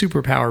your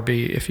superpower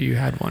be if you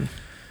had one?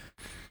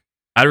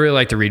 I'd really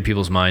like to read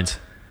people's minds,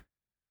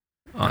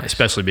 nice.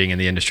 Especially being in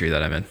the industry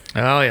that I'm in.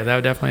 Oh, yeah, that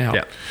would definitely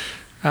help.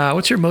 Yeah.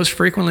 What's your most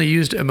frequently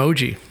used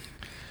emoji?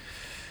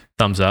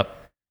 Thumbs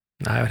up.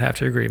 I would have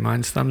to agree.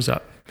 Mine's thumbs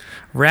up.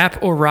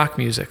 Rap or rock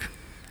music?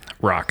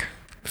 Rock.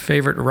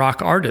 Favorite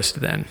rock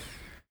artist then?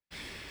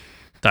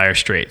 Dire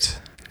Straits.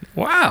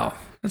 Wow,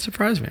 that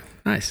surprised me.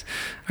 Nice.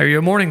 Are you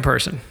a morning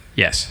person?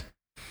 Yes.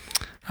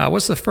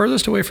 What's the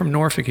furthest away from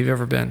Norfolk you've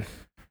ever been?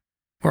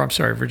 Or, I'm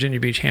sorry, Virginia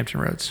Beach, Hampton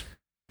Roads.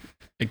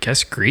 I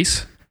guess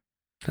Greece.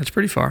 That's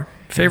pretty far.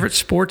 Favorite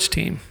sports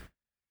team?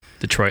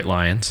 Detroit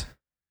Lions.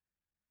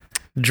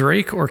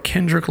 Drake or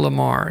Kendrick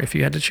Lamar, if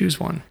you had to choose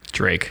one?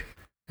 Drake.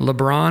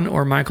 LeBron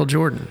or Michael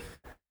Jordan?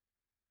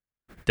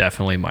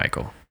 Definitely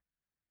Michael.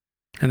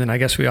 And then I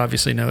guess we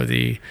obviously know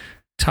the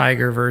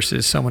Tiger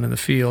versus someone in the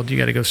field. You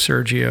got to go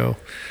Sergio,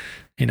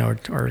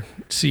 or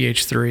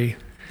CH3.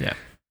 Yeah.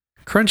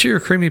 Crunchy or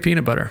creamy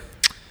peanut butter?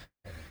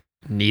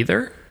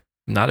 Neither.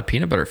 Not a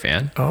peanut butter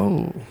fan.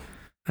 Oh,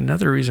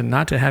 another reason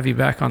not to have you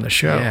back on the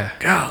show. Yeah.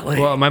 Golly.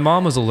 Well, my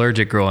mom was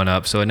allergic growing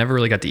up, so I never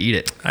really got to eat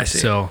it. I see.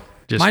 So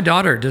my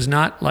daughter does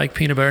not like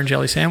peanut butter and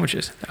jelly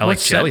sandwiches. I like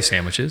jelly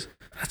sandwiches.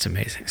 That's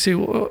amazing. See,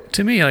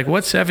 to me, like,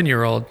 what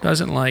 7-year-old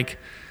doesn't like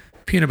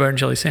peanut butter and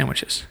jelly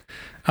sandwiches?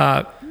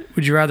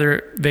 Would you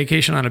rather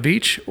vacation on a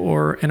beach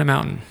or in a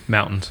mountain?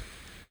 Mountains.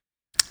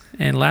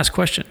 And last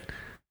question.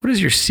 What is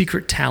your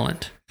secret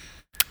talent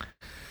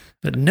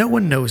that no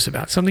one knows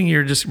about? Something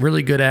you're just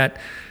really good at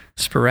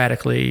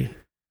sporadically.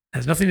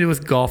 Has nothing to do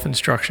with golf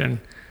instruction.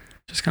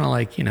 Just kind of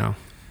like,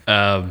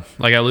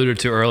 like I alluded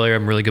to earlier,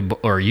 I'm really good,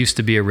 or used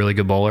to be a really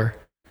good bowler.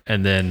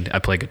 And then I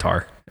play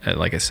guitar at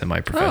like a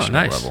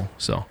semi-professional level.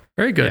 So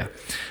very good.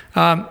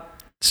 Yeah.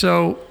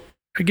 So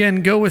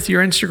again, go with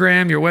your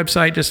Instagram, your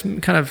website, just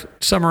kind of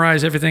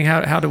summarize everything.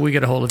 How do we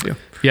get a hold of you?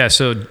 Yeah.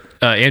 So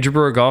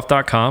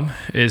AndrewBrewerGolf.com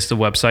is the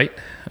website.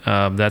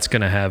 That's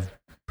going to have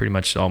pretty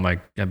much all my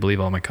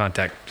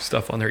contact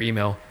stuff on their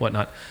email,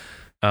 whatnot.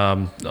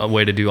 A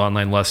way to do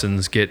online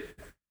lessons, get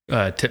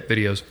tip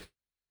videos.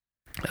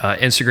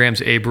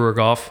 Instagram's A Brewer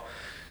Golf.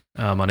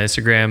 On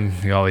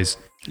Instagram, you always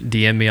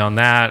DM me on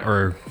that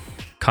or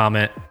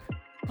comment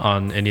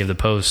on any of the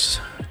posts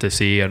to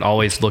see. And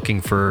always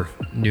looking for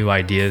new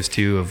ideas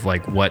too of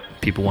like what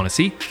people want to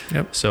see.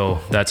 Yep. So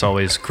that's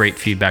always great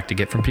feedback to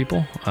get from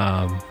people.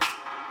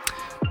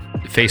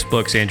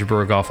 Facebook's Andrew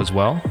Brewer Golf as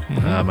well.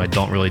 I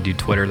don't really do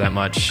Twitter that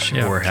much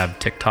or have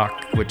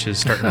TikTok, which is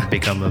starting to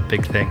become a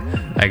big thing,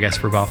 I guess,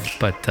 for golf.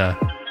 But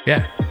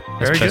yeah,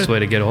 that's the best way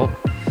to get a hold.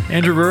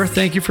 Andrew Brewer,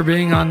 thank you for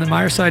being on the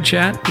Meyerside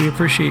Chat. We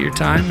appreciate your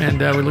time, and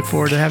we look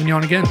forward to having you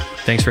on again.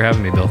 Thanks for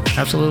having me, Bill.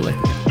 Absolutely.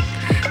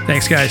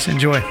 Thanks, guys.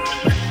 Enjoy.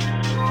 Bye.